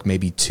of work,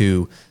 maybe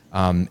 2.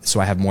 So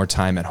I have more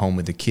time at home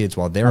with the kids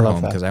while they're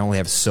home because I only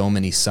have so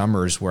many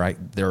summers where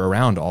they're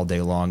around all day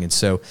long. And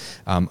so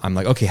I'm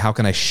like, okay, how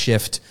can I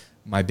shift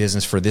my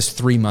business for this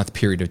 3-month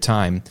period of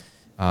time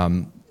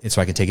so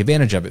I can take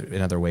advantage of it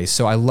in other ways?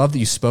 So I love that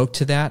you spoke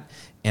to that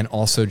and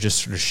also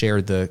just sort of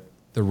shared the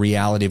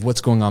reality of what's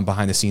going on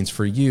behind the scenes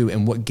for you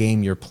and what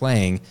game you're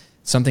playing.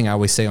 Something I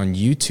always say on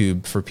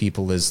YouTube for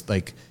people is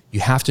like, you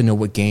have to know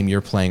what game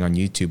you're playing on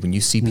YouTube. When you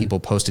see people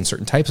posting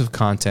certain types of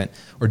content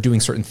or doing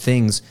certain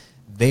things,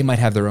 they might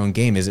have their own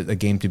game. Is it a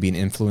game to be an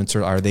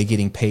influencer? Are they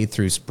getting paid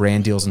through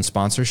brand deals and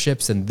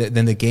sponsorships? And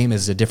then the game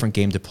is a different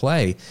game to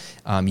play.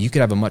 You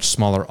could have a much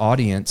smaller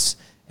audience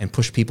and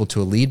push people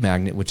to a lead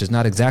magnet, which is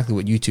not exactly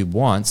what YouTube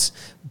wants.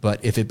 But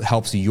if it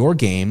helps your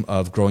game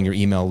of growing your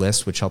email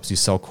list, which helps you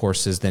sell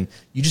courses, then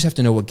you just have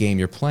to know what game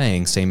you're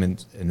playing. Same in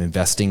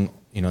investing,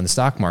 in the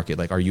stock market.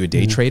 Like, are you a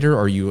day trader?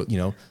 Or are you,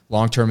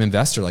 long-term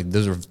investor? Like,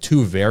 those are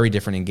 2 very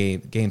different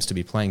games to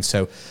be playing.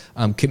 So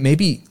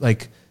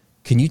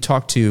can you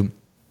talk to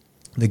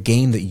the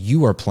game that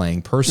you are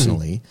playing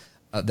personally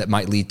that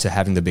might lead to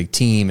having the big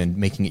team and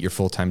making it your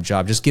full-time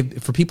job? Just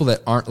give, for people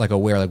that aren't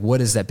aware, what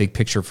is that big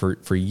picture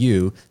for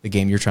you, the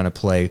game you're trying to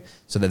play,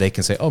 so that they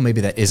can say, oh,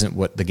 maybe that isn't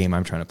what the game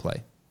I'm trying to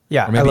play.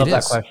 Yeah, I love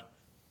that question.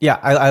 Yeah,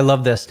 I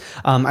love this.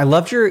 I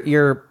loved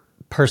your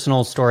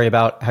personal story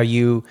about how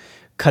you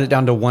cut it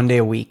down to 1 day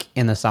a week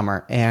in the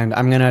summer. And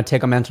I'm going to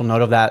take a mental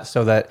note of that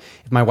so that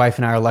if my wife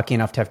and I are lucky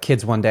enough to have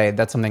kids one day,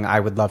 that's something I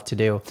would love to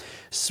do.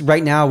 So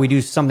right now, we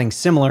do something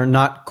similar,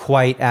 not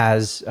quite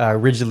as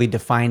rigidly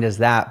defined as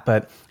that,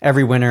 but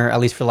every winter, at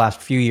least for the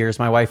last few years,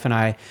 my wife and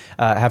I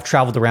have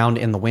traveled around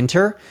in the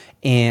winter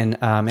in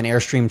an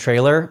Airstream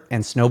trailer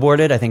and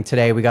snowboarded. I think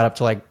today we got up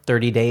to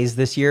 30 days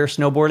this year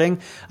snowboarding.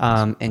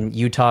 And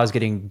Utah is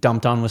getting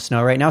dumped on with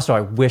snow right now. So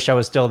I wish I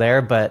was still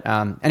there. But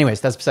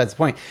anyways, that's besides the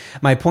point.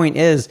 My point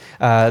is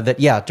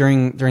that,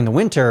 during the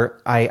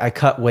winter, I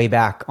cut way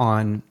back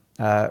on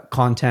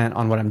content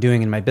on what I'm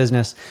doing in my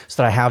business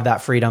so that I have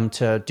that freedom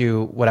to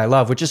do what I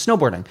love, which is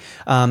snowboarding.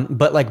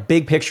 But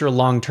big picture,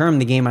 long term,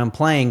 the game I'm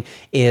playing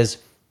is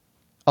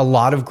a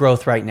lot of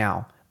growth right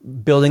now.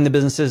 Building the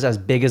businesses as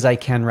big as I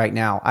can right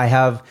now. I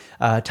have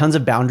tons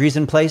of boundaries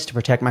in place to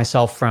protect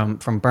myself from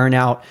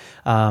burnout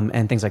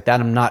and things like that.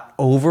 I'm not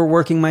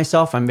overworking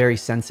myself. I'm very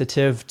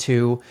sensitive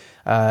to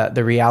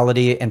the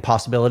reality and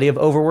possibility of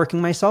overworking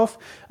myself.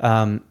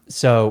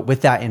 So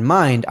with that in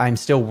mind, I'm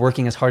still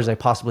working as hard as I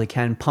possibly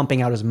can,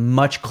 pumping out as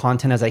much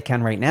content as I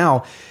can right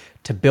now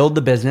to build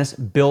the business,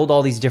 build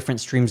all these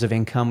different streams of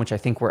income, which I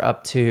think we're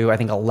up to,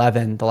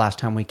 11 the last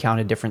time we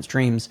counted different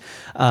streams.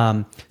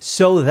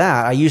 So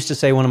that I used to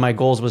say one of my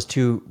goals was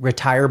to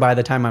retire by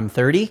the time I'm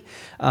 30.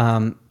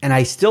 And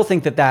I still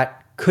think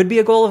that could be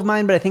a goal of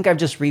mine, but I think I've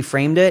just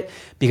reframed it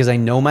because I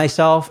know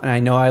myself and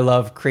I know I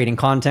love creating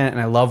content and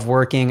I love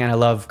working and I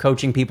love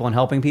coaching people and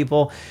helping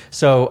people.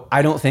 So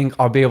I don't think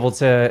I'll be able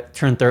to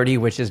turn 30,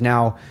 which is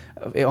now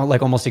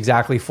almost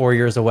exactly 4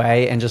 years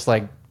away, and just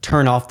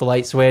turn off the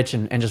light switch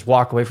and just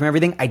walk away from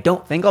everything. I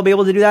don't think I'll be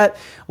able to do that.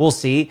 We'll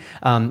see.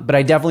 But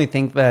I definitely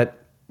think that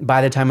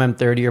by the time I'm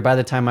 30 or by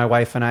the time my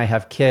wife and I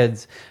have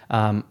kids,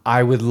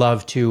 I would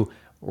love to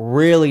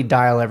really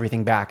dial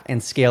everything back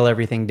and scale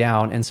everything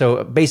down. And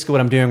so basically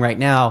what I'm doing right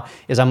now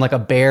is I'm like a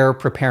bear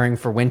preparing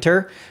for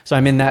winter. So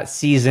I'm in that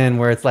season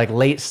where it's like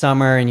late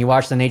summer and you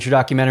watch the nature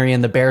documentary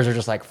and the bears are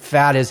just like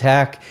fat as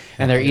heck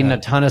and they're eating a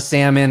ton of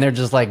salmon. They're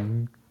just like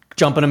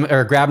jumping them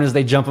or grabbing as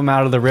they jump them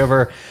out of the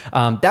river.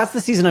 That's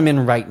the season I'm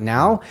in right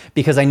now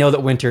because I know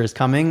that winter is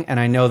coming and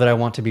I know that I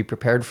want to be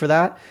prepared for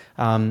that.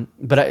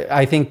 But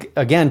I think,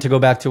 again, to go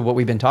back to what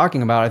we've been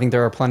talking about, I think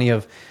there are plenty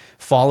of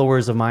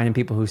followers of mine and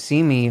people who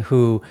see me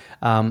who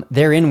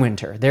they're in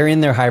winter. They're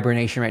in their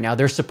hibernation right now.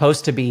 They're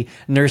supposed to be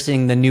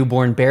nursing the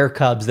newborn bear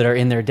cubs that are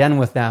in their den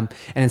with them.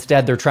 And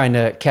instead they're trying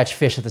to catch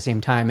fish at the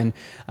same time. And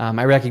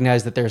I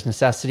recognize that there's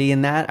necessity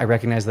in that. I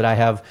recognize that I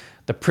have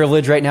the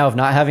privilege right now of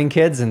not having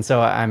kids. And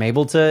so I'm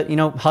able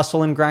to,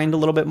 hustle and grind a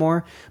little bit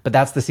more, but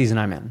that's the season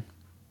I'm in.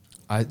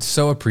 I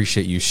so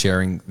appreciate you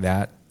sharing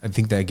that. I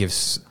think that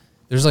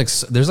there's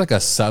like a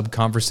sub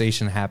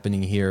conversation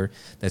happening here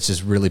that's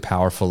just really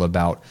powerful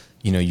about,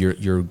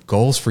 your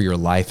goals for your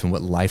life and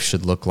what life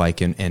should look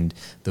like and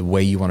the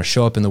way you want to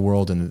show up in the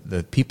world and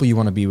the people you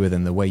want to be with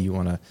and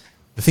the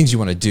things you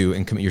want to do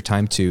and commit your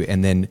time to.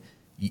 And then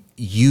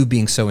you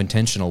being so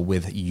intentional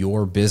with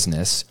your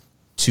business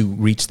to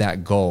reach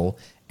that goal.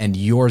 And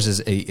yours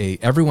is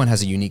everyone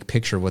has a unique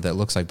picture of what that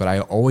looks like. But I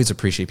always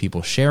appreciate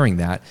people sharing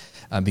that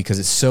because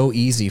it's so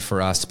easy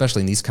for us,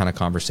 especially in these kind of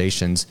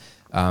conversations,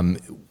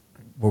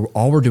 where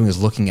all we're doing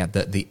is looking at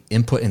the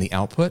input and the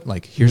output.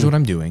 Like, here's what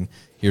I'm doing,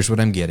 here's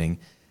what I'm getting.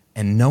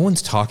 And no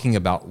one's talking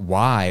about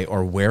why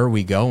or where are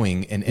we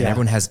going. And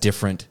everyone has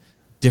different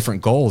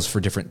goals for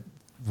different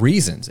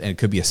reasons. And it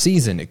could be a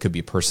season, it could be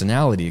a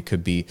personality, it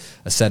could be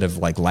a set of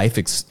like life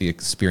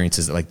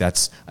experiences. Like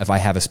if I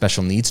have a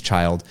special needs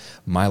child,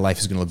 my life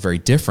is going to look very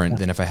different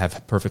than if I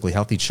have perfectly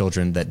healthy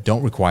children that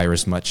don't require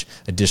as much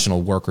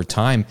additional work or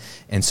time.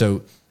 And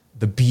so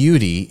the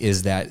beauty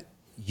is that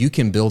you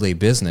can build a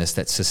business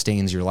that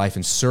sustains your life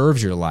and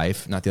serves your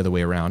life, not the other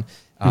way around.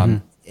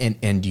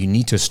 And you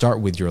need to start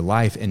with your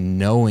life and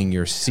knowing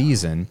your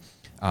season.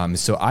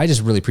 So I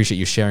just really appreciate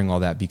you sharing all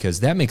that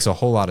because that makes a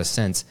whole lot of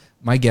sense.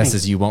 My guess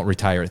is you won't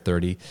retire at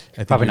 30. I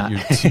think Probably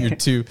not. You're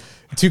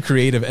too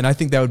creative. And I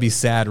think that would be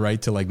sad,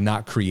 right? To like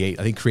not create.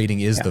 I think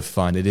creating is the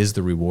fun. It is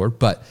the reward.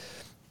 But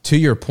to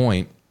your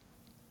point,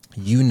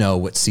 you know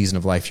what season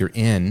of life you're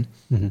in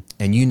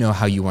and you know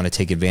how you want to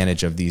take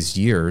advantage of these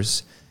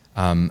years.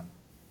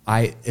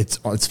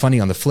 It's funny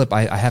on the flip.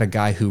 I had a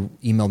guy who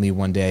emailed me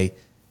one day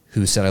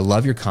who said, I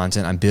love your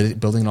content. I'm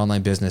building an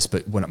online business,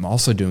 but what I'm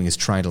also doing is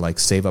trying to like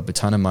save up a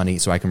ton of money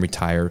so I can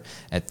retire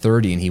at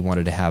 30. And he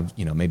wanted to have,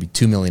 maybe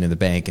 2 million in the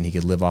bank and he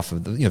could live off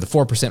of the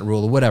 4%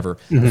 rule or whatever,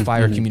 the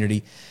FIRE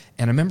community.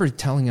 And I remember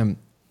telling him,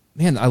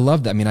 man, I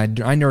love that. I mean, I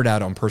nerd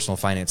out on personal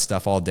finance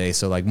stuff all day.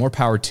 So like more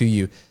power to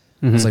you.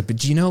 I was like, but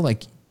do you know,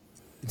 like,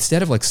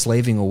 instead of like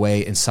slaving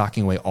away and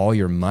socking away all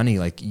your money,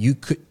 like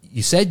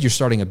you said you're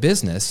starting a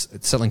business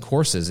selling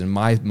courses, and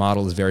my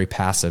model is very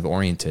passive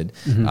oriented.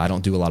 I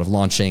don't do a lot of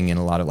launching and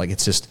a lot of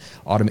it's just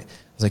automate.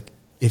 I was like,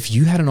 if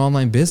you had an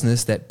online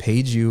business that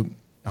paid you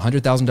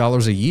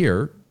 $100,000 a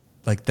year,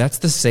 like that's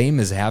the same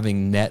as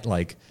having net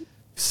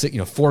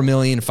 4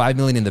 million, 5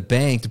 million in the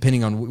bank,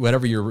 depending on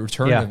whatever your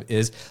return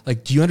is.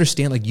 Like, do you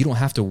understand? Like, you don't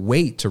have to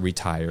wait to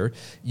retire.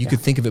 You could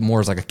think of it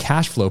more as like a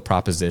cash flow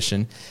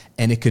proposition,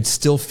 and it could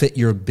still fit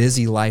your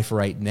busy life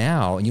right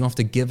now, and you don't have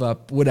to give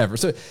up whatever.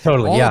 So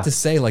totally, all that to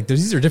say, like,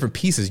 these are different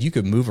pieces. You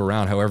could move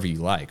around however you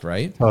like,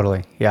 right?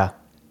 Totally, yeah.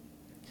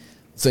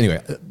 So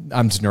anyway,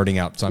 I'm just nerding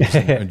out, so I'm just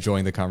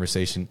enjoying the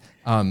conversation.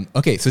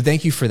 Okay, so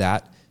thank you for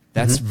that.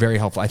 That's very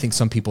helpful. I think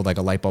some people, like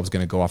a light bulb is going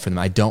to go off for them.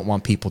 I don't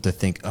want people to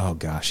think, oh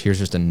gosh, here's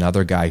just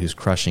another guy who's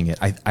crushing it.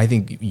 I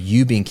think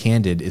you being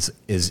candid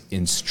is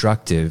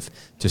instructive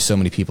to so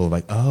many people.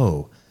 Like,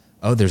 oh,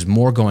 there's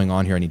more going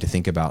on here I need to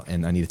think about,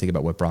 and I need to think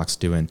about what Brock's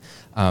doing.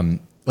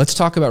 Let's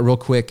talk about real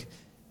quick.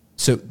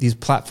 So these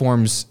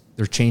platforms,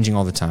 they're changing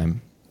all the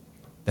time.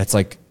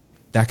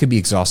 That could be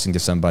exhausting to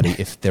somebody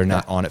if they're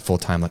not on it full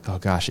time. Like, oh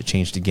gosh, it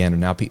changed again. Or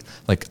now,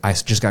 I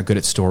just got good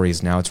at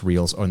stories. Now it's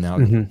reels. Or now,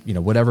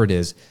 whatever it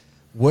is.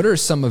 What are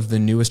some of the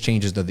newest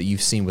changes though that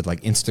you've seen with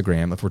like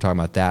Instagram, if we're talking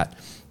about that,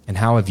 and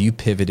how have you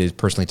pivoted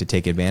personally to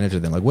take advantage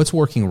of them? Like, what's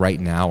working right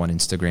now on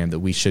Instagram that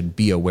we should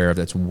be aware of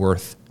that's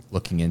worth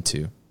looking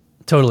into?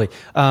 Totally.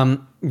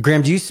 Graham,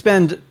 do you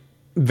spend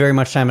very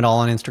much time at all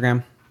on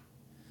Instagram?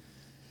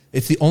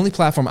 It's the only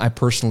platform I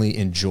personally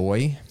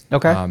enjoy.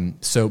 Okay.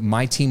 So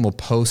my team will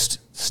post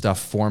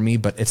stuff for me,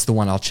 but it's the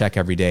one I'll check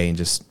every day and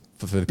just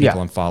for the people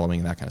I'm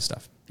following and that kind of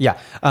stuff. Yeah.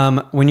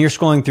 When you're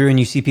scrolling through and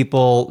you see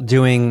people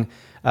doing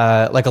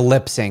like a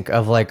lip sync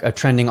of like a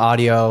trending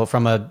audio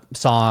from a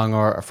song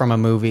or from a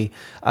movie,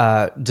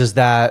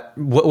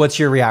 what's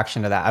your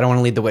reaction to that? I don't want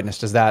to lead the witness.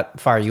 Does that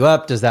fire you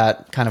up? Does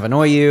that kind of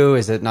annoy you?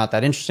 Is it not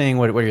that interesting?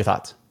 What are your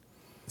thoughts?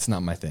 It's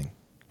not my thing.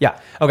 Yeah.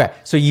 Okay.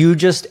 So you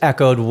just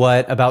echoed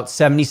what about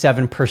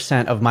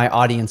 77% of my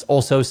audience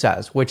also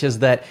says, which is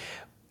that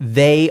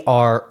they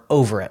are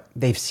over it.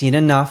 They've seen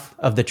enough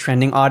of the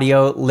trending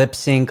audio, lip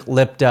sync,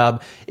 lip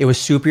dub. It was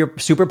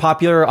super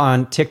popular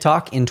on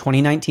TikTok in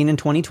 2019 and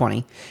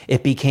 2020.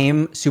 It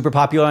became super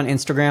popular on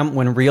Instagram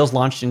when Reels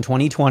launched in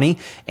 2020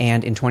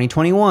 and in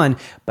 2021.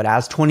 But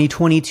as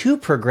 2022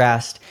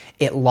 progressed,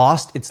 it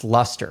lost its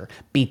luster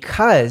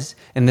because,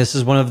 and this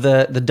is one of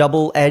the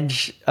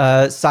double-edged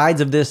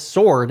sides of this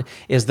sword,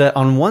 is that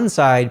on one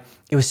side,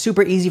 it was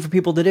super easy for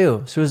people to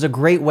do. So it was a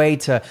great way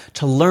to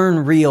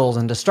learn Reels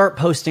and to start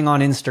posting on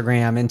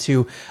Instagram and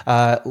to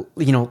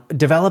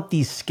develop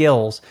these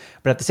skills.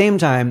 But at the same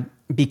time,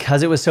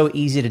 because it was so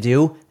easy to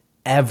do,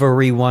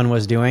 everyone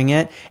was doing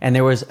it, and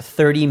there was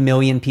 30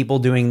 million people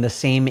doing the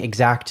same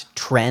exact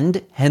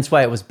trend. Hence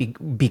why it was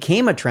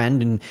became a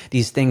trend, and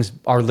these things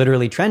are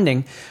literally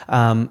trending.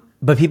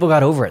 But people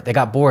got over it. They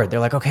got bored.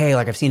 They're like, okay,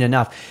 like I've seen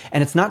enough.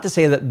 And it's not to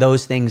say that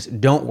those things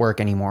don't work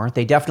anymore.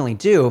 They definitely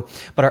do.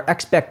 But our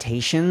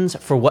expectations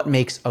for what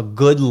makes a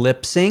good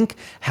lip sync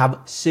have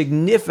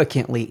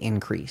significantly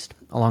increased.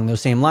 Along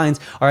those same lines,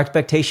 our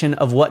expectation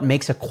of what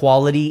makes a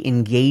quality,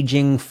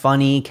 engaging,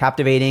 funny,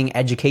 captivating,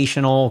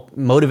 educational,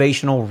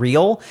 motivational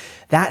reel,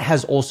 that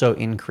has also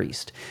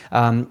increased.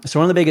 So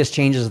one of the biggest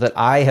changes that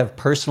I have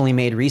personally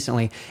made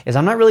recently is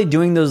I'm not really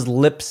doing those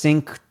lip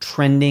sync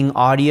trending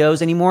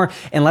audios anymore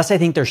unless I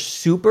think they're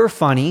super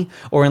funny,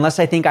 or unless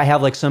I think I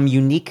have like some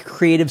unique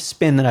creative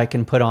spin that I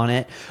can put on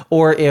it,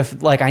 or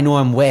if like I know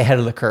I'm way ahead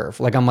of the curve.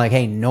 Like I'm like,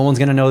 hey, no one's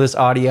gonna know this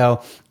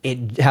audio.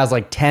 It has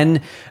like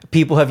 10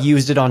 people have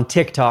used it on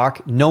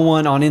TikTok. No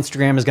one on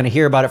Instagram is going to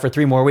hear about it for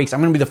 3 more weeks. I'm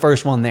going to be the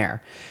first one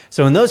there.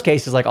 So in those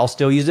cases, like I'll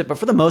still use it, but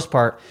for the most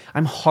part,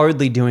 I'm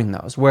hardly doing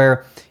those.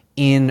 Where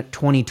in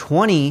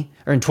 2020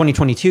 or in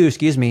 2022,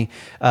 excuse me,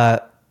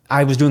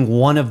 I was doing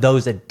one of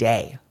those a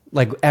day.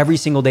 Like every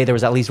single day there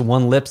was at least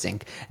one lip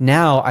sync.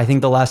 Now, I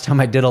think the last time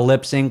I did a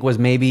lip sync was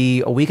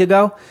maybe a week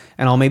ago,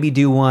 and I'll maybe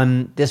do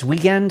one this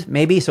weekend,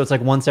 maybe. So it's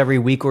like once every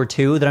week or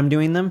two that I'm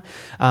doing them.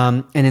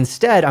 And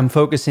instead, I'm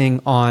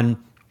focusing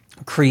on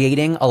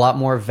creating a lot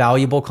more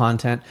valuable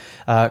content,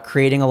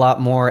 creating a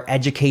lot more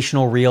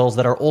educational reels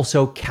that are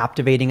also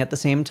captivating at the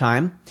same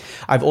time.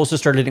 I've also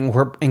started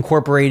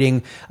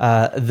incorporating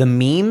the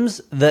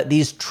memes that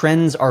these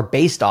trends are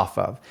based off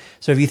of.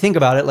 So if you think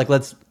about it, like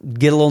let's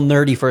get a little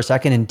nerdy for a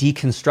second and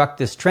deconstruct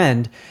this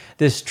trend.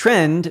 This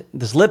trend,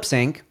 this lip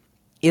sync,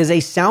 is a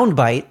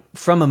soundbite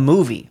from a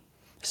movie.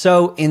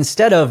 So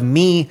instead of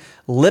me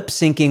lip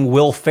syncing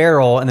Will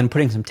Ferrell and then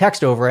putting some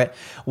text over it,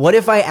 what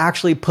if I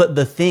actually put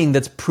the thing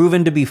that's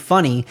proven to be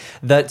funny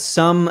that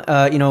some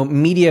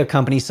media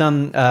company,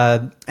 some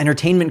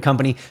entertainment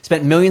company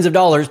spent millions of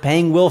dollars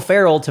paying Will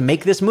Ferrell to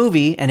make this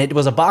movie, and it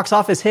was a box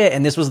office hit,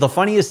 and this was the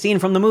funniest scene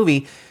from the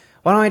movie?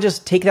 Why don't I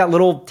just take that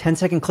little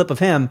 10-second clip of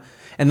him,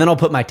 and then I'll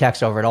put my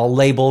text over it. I'll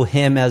label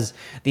him as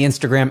the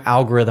Instagram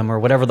algorithm or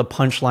whatever the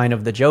punchline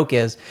of the joke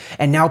is.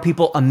 And now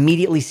people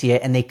immediately see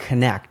it and they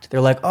connect.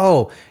 They're like,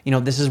 oh,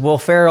 this is Will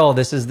Ferrell.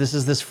 This is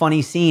this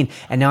funny scene.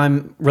 And now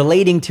I'm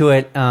relating to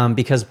it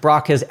because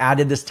Brock has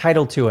added this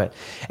title to it.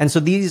 And so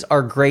these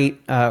are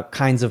great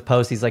kinds of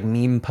posts, these like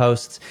meme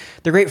posts.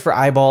 They're great for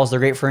eyeballs. They're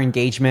great for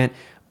engagement.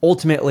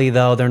 Ultimately,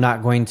 though, they're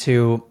not going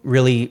to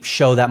really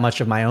show that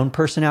much of my own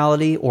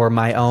personality or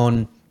my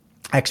own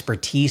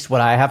expertise, what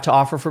I have to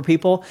offer for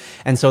people.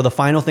 And so the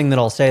final thing that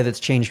I'll say that's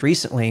changed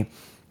recently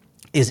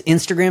is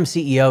Instagram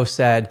CEO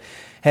said,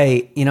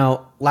 hey,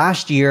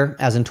 last year,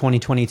 as in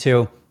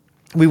 2022,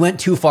 we went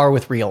too far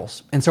with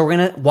Reels. And so we're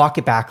going to walk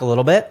it back a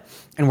little bit,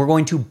 and we're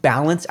going to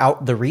balance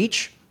out the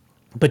reach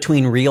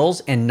between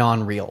Reels and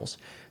non-Reels.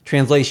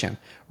 Translation: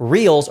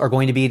 Reels are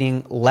going to be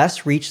getting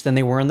less reach than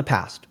they were in the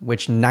past,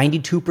 which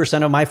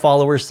 92% of my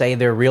followers say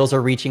their Reels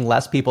are reaching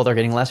less people, they're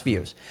getting less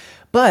views.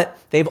 But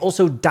they've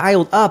also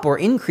dialed up or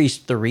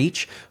increased the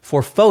reach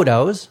for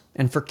photos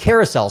and for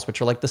carousels, which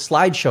are like the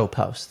slideshow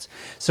posts.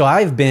 So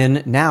I've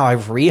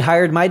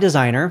rehired my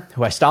designer,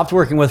 who I stopped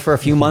working with for a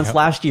few months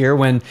last year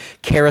when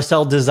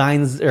carousel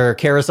designs or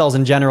carousels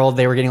in general,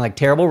 they were getting like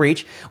terrible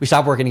reach. We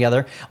stopped working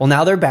together. Well,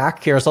 now they're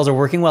back. Carousels are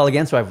working well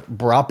again. So I've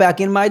brought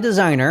back in my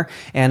designer,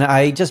 and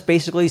I just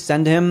basically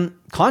send him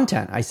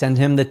content. I send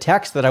him the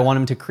text that I want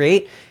him to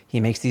create. He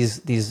makes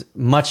these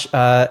much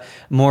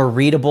more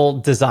readable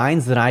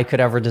designs than I could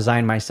ever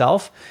design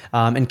myself.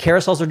 And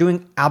carousels are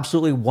doing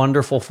absolutely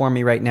wonderful for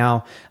me right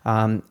now.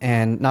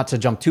 And not to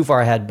jump too far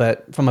ahead,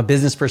 but from a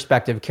business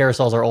perspective,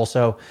 carousels are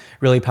also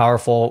really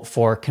powerful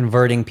for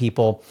converting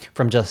people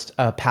from just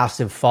a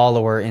passive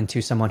follower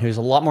into someone who's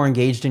a lot more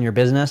engaged in your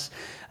business.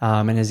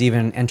 And is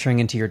even entering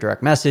into your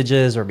direct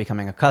messages or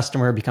becoming a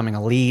customer, becoming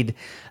a lead.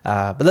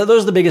 But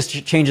those are the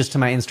biggest changes to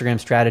my Instagram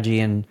strategy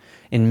in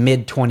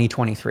mid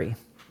 2023.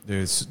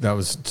 Dude, that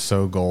was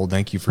so gold.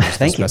 Thank you for just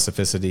the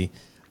specificity.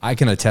 I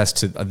can attest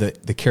to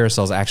the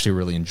carousels I actually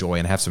really enjoy,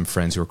 and I have some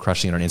friends who are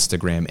crushing it on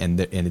Instagram, and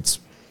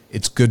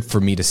it's good for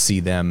me to see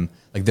them.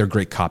 Like, they're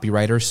great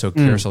copywriters, so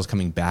carousels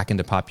coming back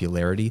into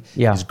popularity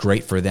is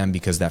great for them,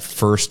 because that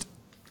first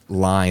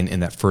line in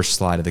that first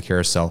slide of the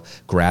carousel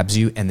grabs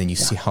you, and then you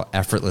see how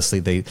effortlessly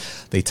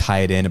they tie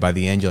it in, and by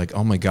the end you're like,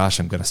 oh my gosh,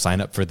 I'm going to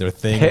sign up for their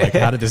thing. Like,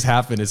 how did this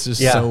happen? It's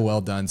just so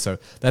well done. So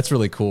that's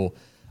really cool.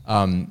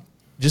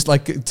 Just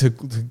like to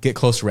get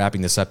close to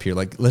wrapping this up here,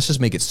 like, let's just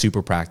make it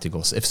super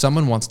practical. So if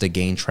someone wants to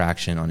gain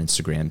traction on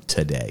Instagram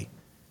today,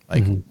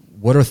 like,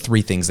 what are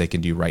 3 things they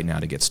can do right now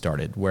to get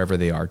started wherever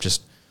they are?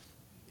 Just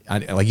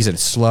like you said,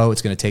 it's slow.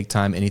 It's going to take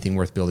time. Anything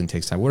worth building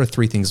takes time. What are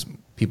 3 things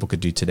people could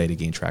do today to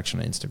gain traction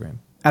on Instagram?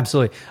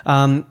 Absolutely.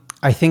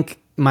 I think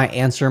my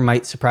answer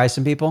might surprise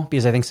some people,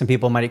 because I think some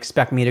people might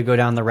expect me to go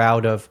down the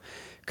route of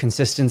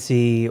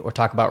consistency or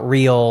talk about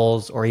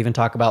reels or even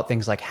talk about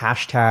things like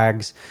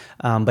hashtags.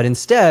 But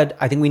instead,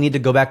 I think we need to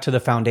go back to the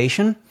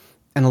foundation.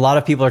 And a lot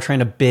of people are trying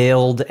to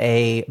build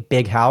a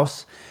big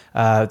house.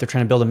 They're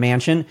trying to build a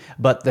mansion,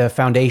 but the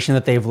foundation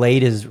that they've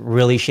laid is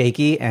really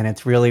shaky, and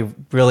it's really,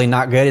 really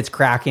not good. It's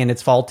cracking,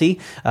 it's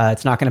faulty.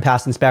 It's not going to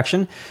pass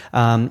inspection.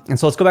 And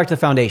so let's go back to the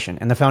foundation.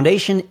 And the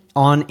foundation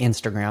on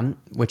Instagram,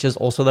 which is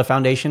also the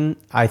foundation,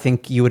 I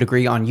think you would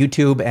agree, on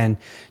YouTube and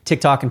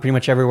TikTok and pretty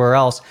much everywhere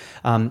else,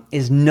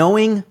 is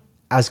knowing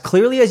as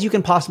clearly as you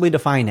can possibly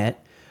define it,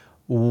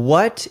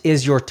 what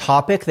is your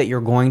topic that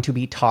you're going to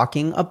be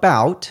talking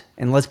about?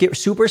 And let's get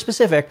super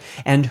specific.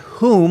 And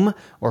whom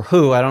or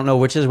who, I don't know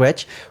which is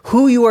which,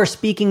 who you are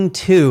speaking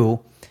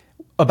to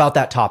about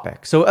that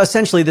topic. So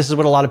essentially, this is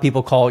what a lot of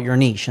people call your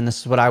niche. And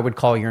this is what I would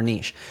call your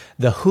niche.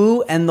 The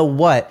who and the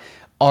what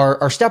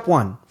are step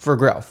 1 for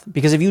growth.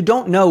 Because if you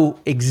don't know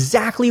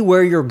exactly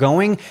where you're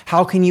going,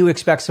 how can you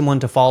expect someone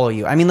to follow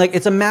you? I mean, like,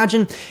 it's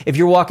imagine if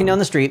you're walking down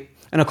the street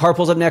and a car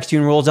pulls up next to you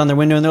and rolls down their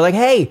window and they're like,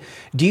 hey,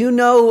 do you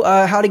know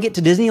how to get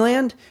to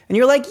Disneyland? And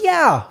you're like,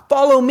 yeah,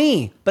 follow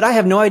me. But I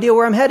have no idea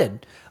where I'm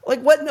headed. Like,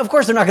 what? Of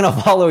course they're not going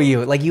to follow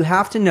you. Like, you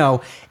have to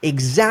know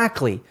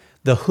exactly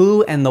the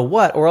who and the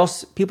what, or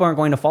else people aren't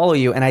going to follow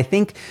you. And I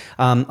think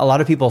a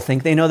lot of people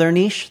think they know their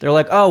niche. They're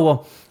like, oh,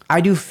 well, I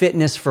do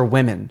fitness for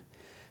women.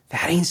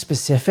 That ain't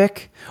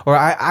specific. Or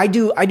I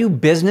do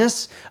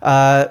business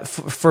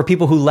for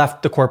people who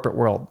left the corporate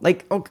world.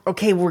 Like,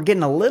 okay, we're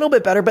getting a little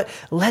bit better, but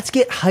let's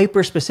get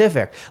hyper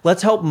specific.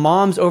 Let's help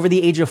moms over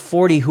the age of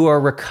 40 who are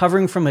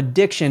recovering from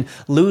addiction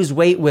lose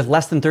weight with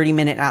less than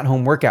 30-minute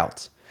at-home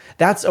workouts.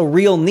 That's a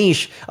real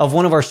niche of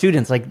one of our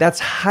students. Like,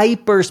 that's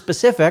hyper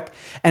specific.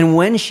 And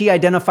when she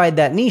identified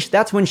that niche,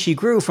 that's when she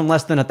grew from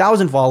less than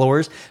 1,000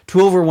 followers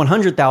to over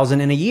 100,000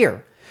 in a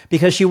year.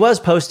 Because she was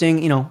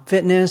posting,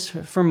 fitness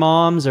for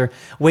moms or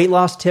weight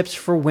loss tips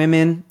for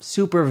women,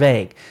 super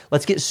vague.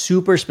 Let's get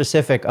super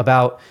specific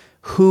about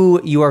who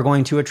you are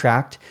going to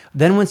attract.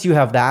 Then once you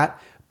have that,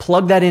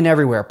 plug that in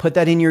everywhere. Put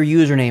that in your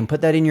username.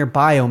 Put that in your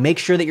bio. Make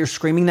sure that you're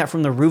screaming that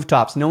from the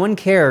rooftops. No one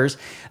cares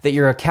that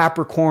you're a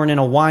Capricorn and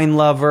a wine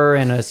lover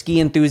and a ski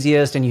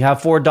enthusiast and you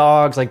have 4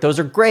 dogs. Like, those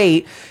are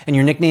great. And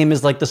your nickname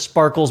is like the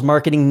Sparkles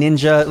Marketing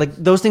Ninja. Like,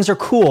 those things are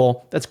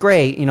cool. That's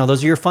great.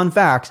 Those are your fun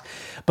facts.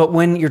 But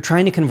when you're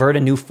trying to convert a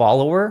new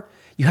follower,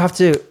 you have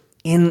to,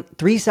 in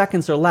 3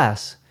 seconds or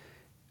less,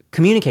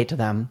 communicate to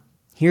them,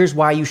 here's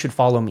why you should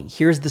follow me.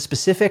 Here's the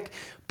specific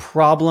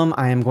problem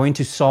I am going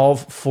to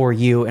solve for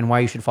you and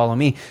why you should follow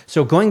me.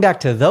 So going back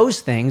to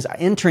those things,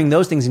 entering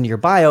those things into your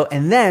bio,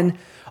 and then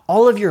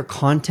all of your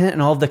content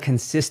and all of the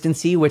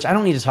consistency, which I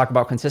don't need to talk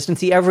about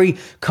consistency. Every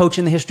coach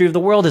in the history of the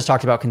world has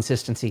talked about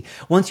consistency.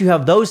 Once you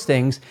have those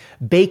things,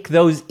 bake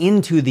those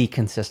into the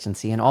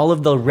consistency, and all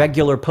of the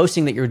regular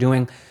posting that you're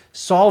doing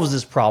solves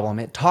this problem.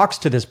 It talks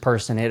to this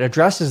person. It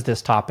addresses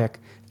this topic.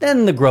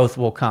 Then the growth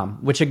will come,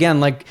 which again,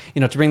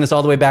 to bring this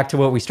all the way back to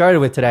what we started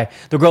with today,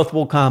 the growth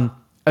will come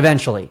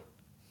eventually.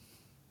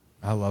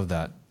 I love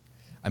that.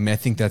 I mean, I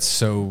think that's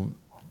so,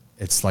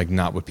 it's like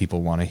not what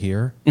people want to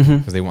hear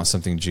because they want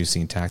something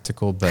juicy and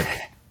tactical. But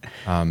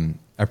I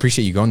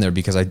appreciate you going there,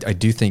 because I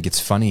do think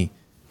it's funny.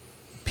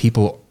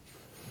 People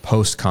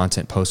post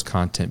content,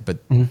 but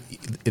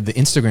the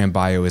Instagram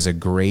bio is a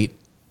great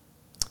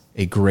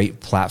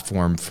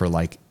platform for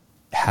like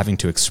having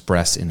to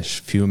express in a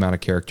few amount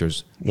of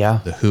characters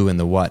the who and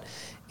the what.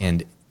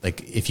 And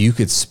like, if you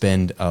could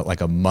spend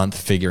like a month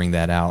figuring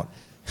that out,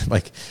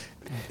 like,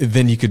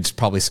 then you could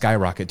probably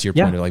skyrocket to your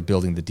point of like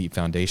building the deep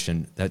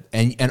foundation.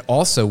 And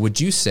also, would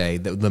you say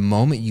that the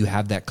moment you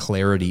have that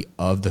clarity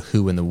of the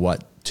who and the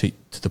what to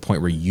the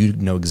point where you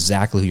know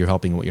exactly who you're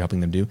helping and what you're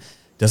helping them do,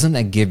 doesn't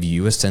that give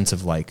you a sense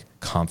of like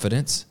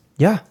confidence?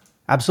 Yeah.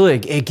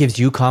 Absolutely. It gives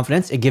you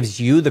confidence. It gives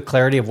you the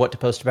clarity of what to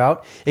post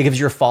about. It gives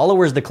your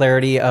followers the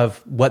clarity of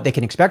what they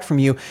can expect from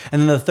you.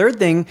 And then the third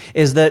thing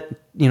is that,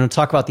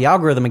 talk about the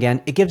algorithm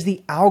again, it gives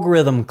the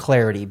algorithm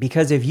clarity,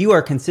 because if you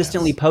are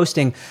consistently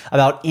posting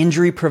about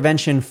injury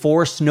prevention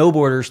for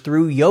snowboarders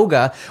through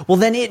yoga, well,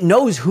 then it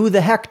knows who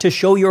the heck to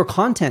show your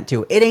content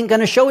to. It ain't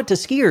going to show it to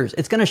skiers.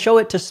 It's going to show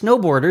it to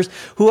snowboarders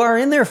who are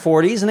in their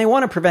 40s and they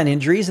want to prevent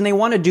injuries and they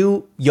want to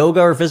do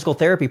yoga or physical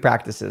therapy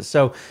practices.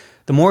 So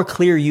the more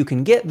clear you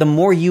can get, the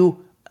more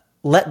you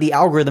let the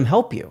algorithm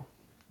help you.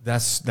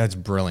 That's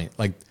brilliant.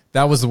 Like,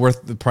 That was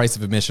worth the price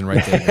of admission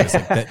right there. It's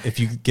like that, if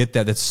you get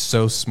that, that's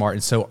so smart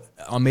and so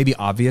maybe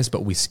obvious,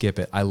 but we skip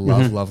it. I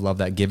love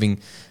that, giving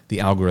the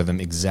algorithm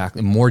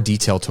exactly more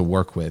detail to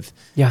work with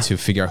to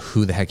figure out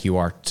who the heck you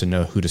are, to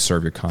know who to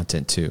serve your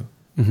content to.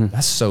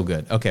 That's so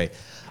good. Okay,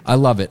 I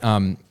love it.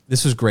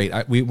 This was great.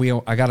 I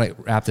got to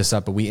wrap this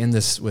up, but we end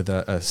this with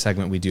a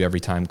segment we do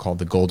every time called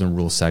the Golden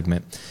Rule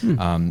segment.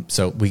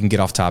 So we can get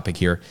off topic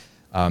here.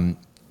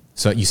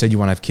 So you said you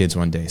want to have kids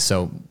one day.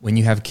 So when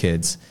you have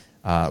kids,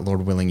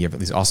 Lord willing, you have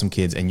these awesome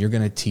kids, and you're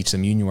going to teach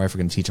them, you and your wife are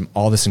going to teach them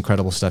all this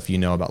incredible stuff you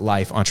know about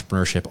life,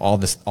 entrepreneurship, all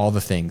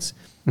the things.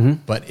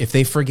 But if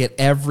they forget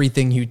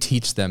everything you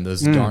teach them,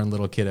 those darn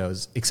little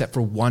kiddos, except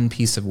for one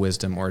piece of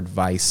wisdom or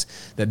advice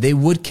that they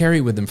would carry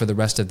with them for the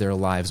rest of their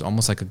lives,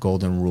 almost like a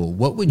golden rule,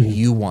 what would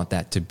you want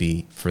that to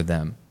be for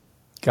them?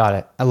 Got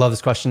it. I love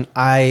this question.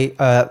 I'm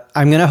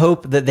going to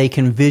hope that they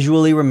can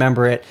visually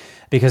remember it,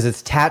 because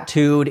it's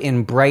tattooed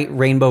in bright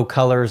rainbow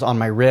colors on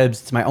my ribs.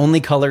 It's my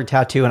only colored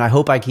tattoo, and I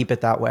hope I keep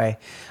it that way.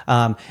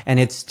 And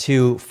it's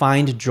to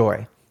find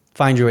joy.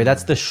 Find joy.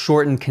 That's the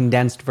shortened,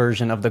 condensed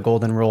version of the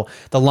golden rule.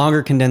 The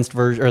longer condensed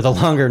version, or the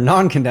longer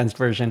non-condensed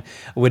version,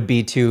 would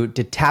be to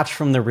detach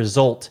from the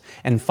result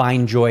and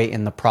find joy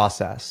in the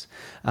process.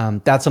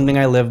 That's something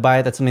I live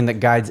by. That's something that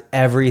guides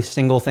every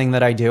single thing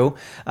that I do.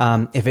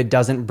 If it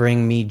doesn't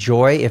bring me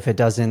joy, if it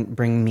doesn't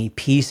bring me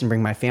peace and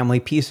bring my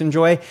family peace and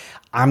joy,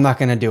 I'm not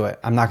going to do it.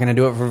 I'm not going to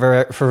do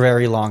it for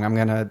very long. I'm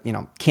going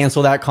to,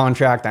 cancel that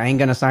contract. I ain't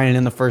going to sign it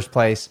in the first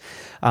place.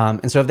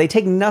 And so if they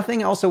take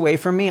nothing else away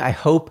from me, I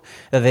hope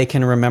that they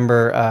can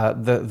remember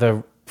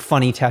the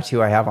funny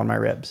tattoo I have on my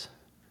ribs.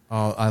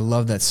 Oh, I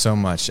love that so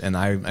much, and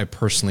I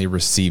personally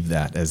receive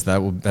that as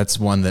that's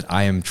one that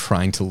I am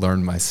trying to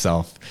learn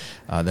myself.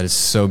 That is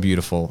so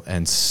beautiful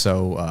and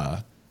so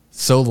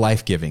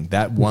life-giving.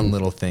 That one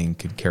little thing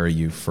could carry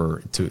you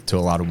to a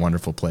lot of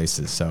wonderful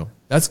places. So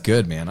that's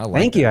good, man. I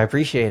like. Thank you. I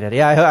appreciate it.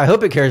 Yeah, I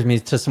hope it carries me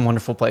to some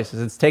wonderful places.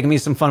 It's taken me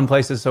some fun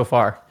places so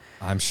far.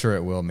 I'm sure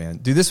it will, man.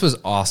 Dude, this was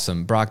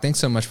awesome. Brock, thanks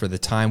so much for the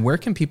time. Where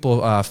can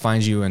people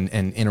find you and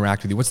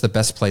interact with you? What's the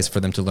best place for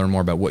them to learn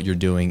more about what you're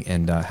doing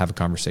and have a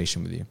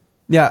conversation with you?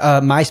 Yeah,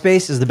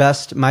 MySpace is the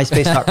best.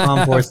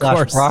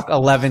 MySpace.com/Brock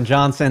 11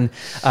 Johnson.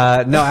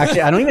 No,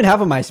 actually, I don't even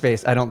have a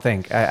MySpace. I don't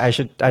think I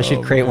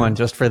should create one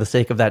just for the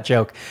sake of that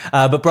joke.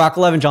 But Brock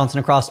 11 Johnson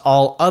across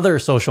all other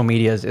social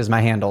medias is my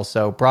handle.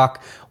 So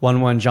Brock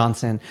 11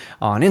 Johnson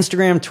on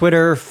Instagram,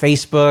 Twitter,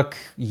 Facebook,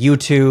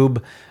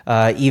 YouTube,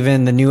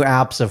 even the new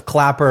apps of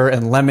Clapper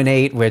and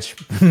Lemonade, which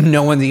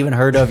no one's even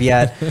heard of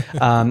yet.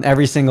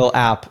 Every single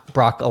app,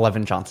 Brock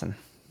 11 Johnson.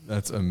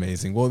 That's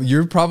amazing. Well,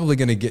 you're probably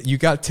going to you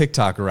got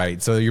TikTok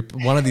right. So you're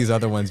one of these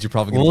other ones you're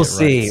probably going to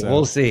get right. So.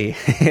 We'll see.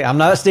 I'm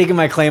not staking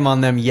my claim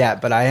on them yet,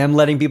 but I am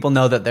letting people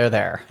know that they're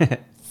there.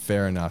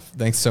 Fair enough.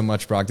 Thanks so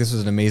much, Brock. This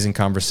was an amazing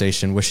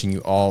conversation. Wishing you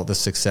all the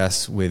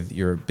success with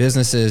your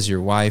businesses, your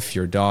wife,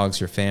 your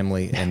dogs, your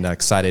family, and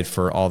excited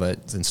for all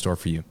that's in store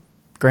for you.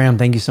 Graham,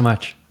 thank you so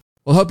much.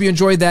 Well, hope you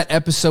enjoyed that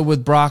episode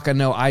with Brock. I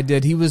know I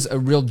did. He was a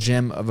real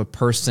gem of a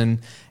person.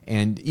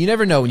 And you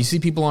never know. When you see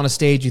people on a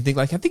stage, you think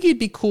I think he'd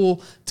be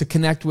cool to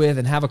connect with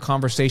and have a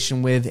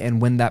conversation with.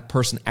 And when that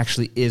person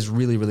actually is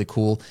really, really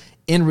cool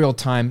in real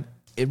time,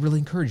 it really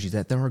encourages you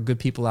that there are good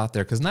people out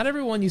there, because not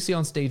everyone you see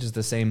on stage is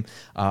the same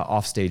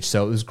off stage.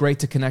 So it was great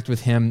to connect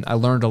with him. I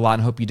learned a lot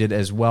and hope you did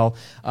as well.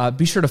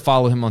 Be sure to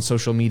follow him on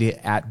social media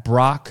at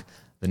Brock,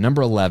 the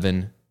number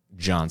 11,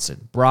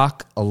 Johnson.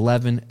 Brock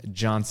 11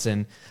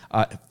 Johnson.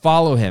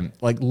 Follow him.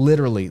 Like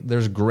literally,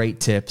 there's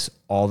great tips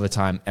all the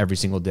time, every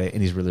single day,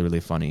 and he's really,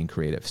 really funny and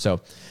creative. So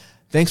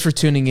thanks for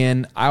tuning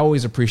in. I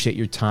always appreciate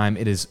your time.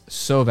 It is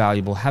so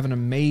valuable. Have an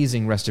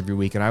amazing rest of your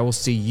week, and I will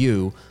see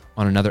you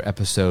on another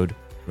episode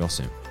real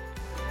soon.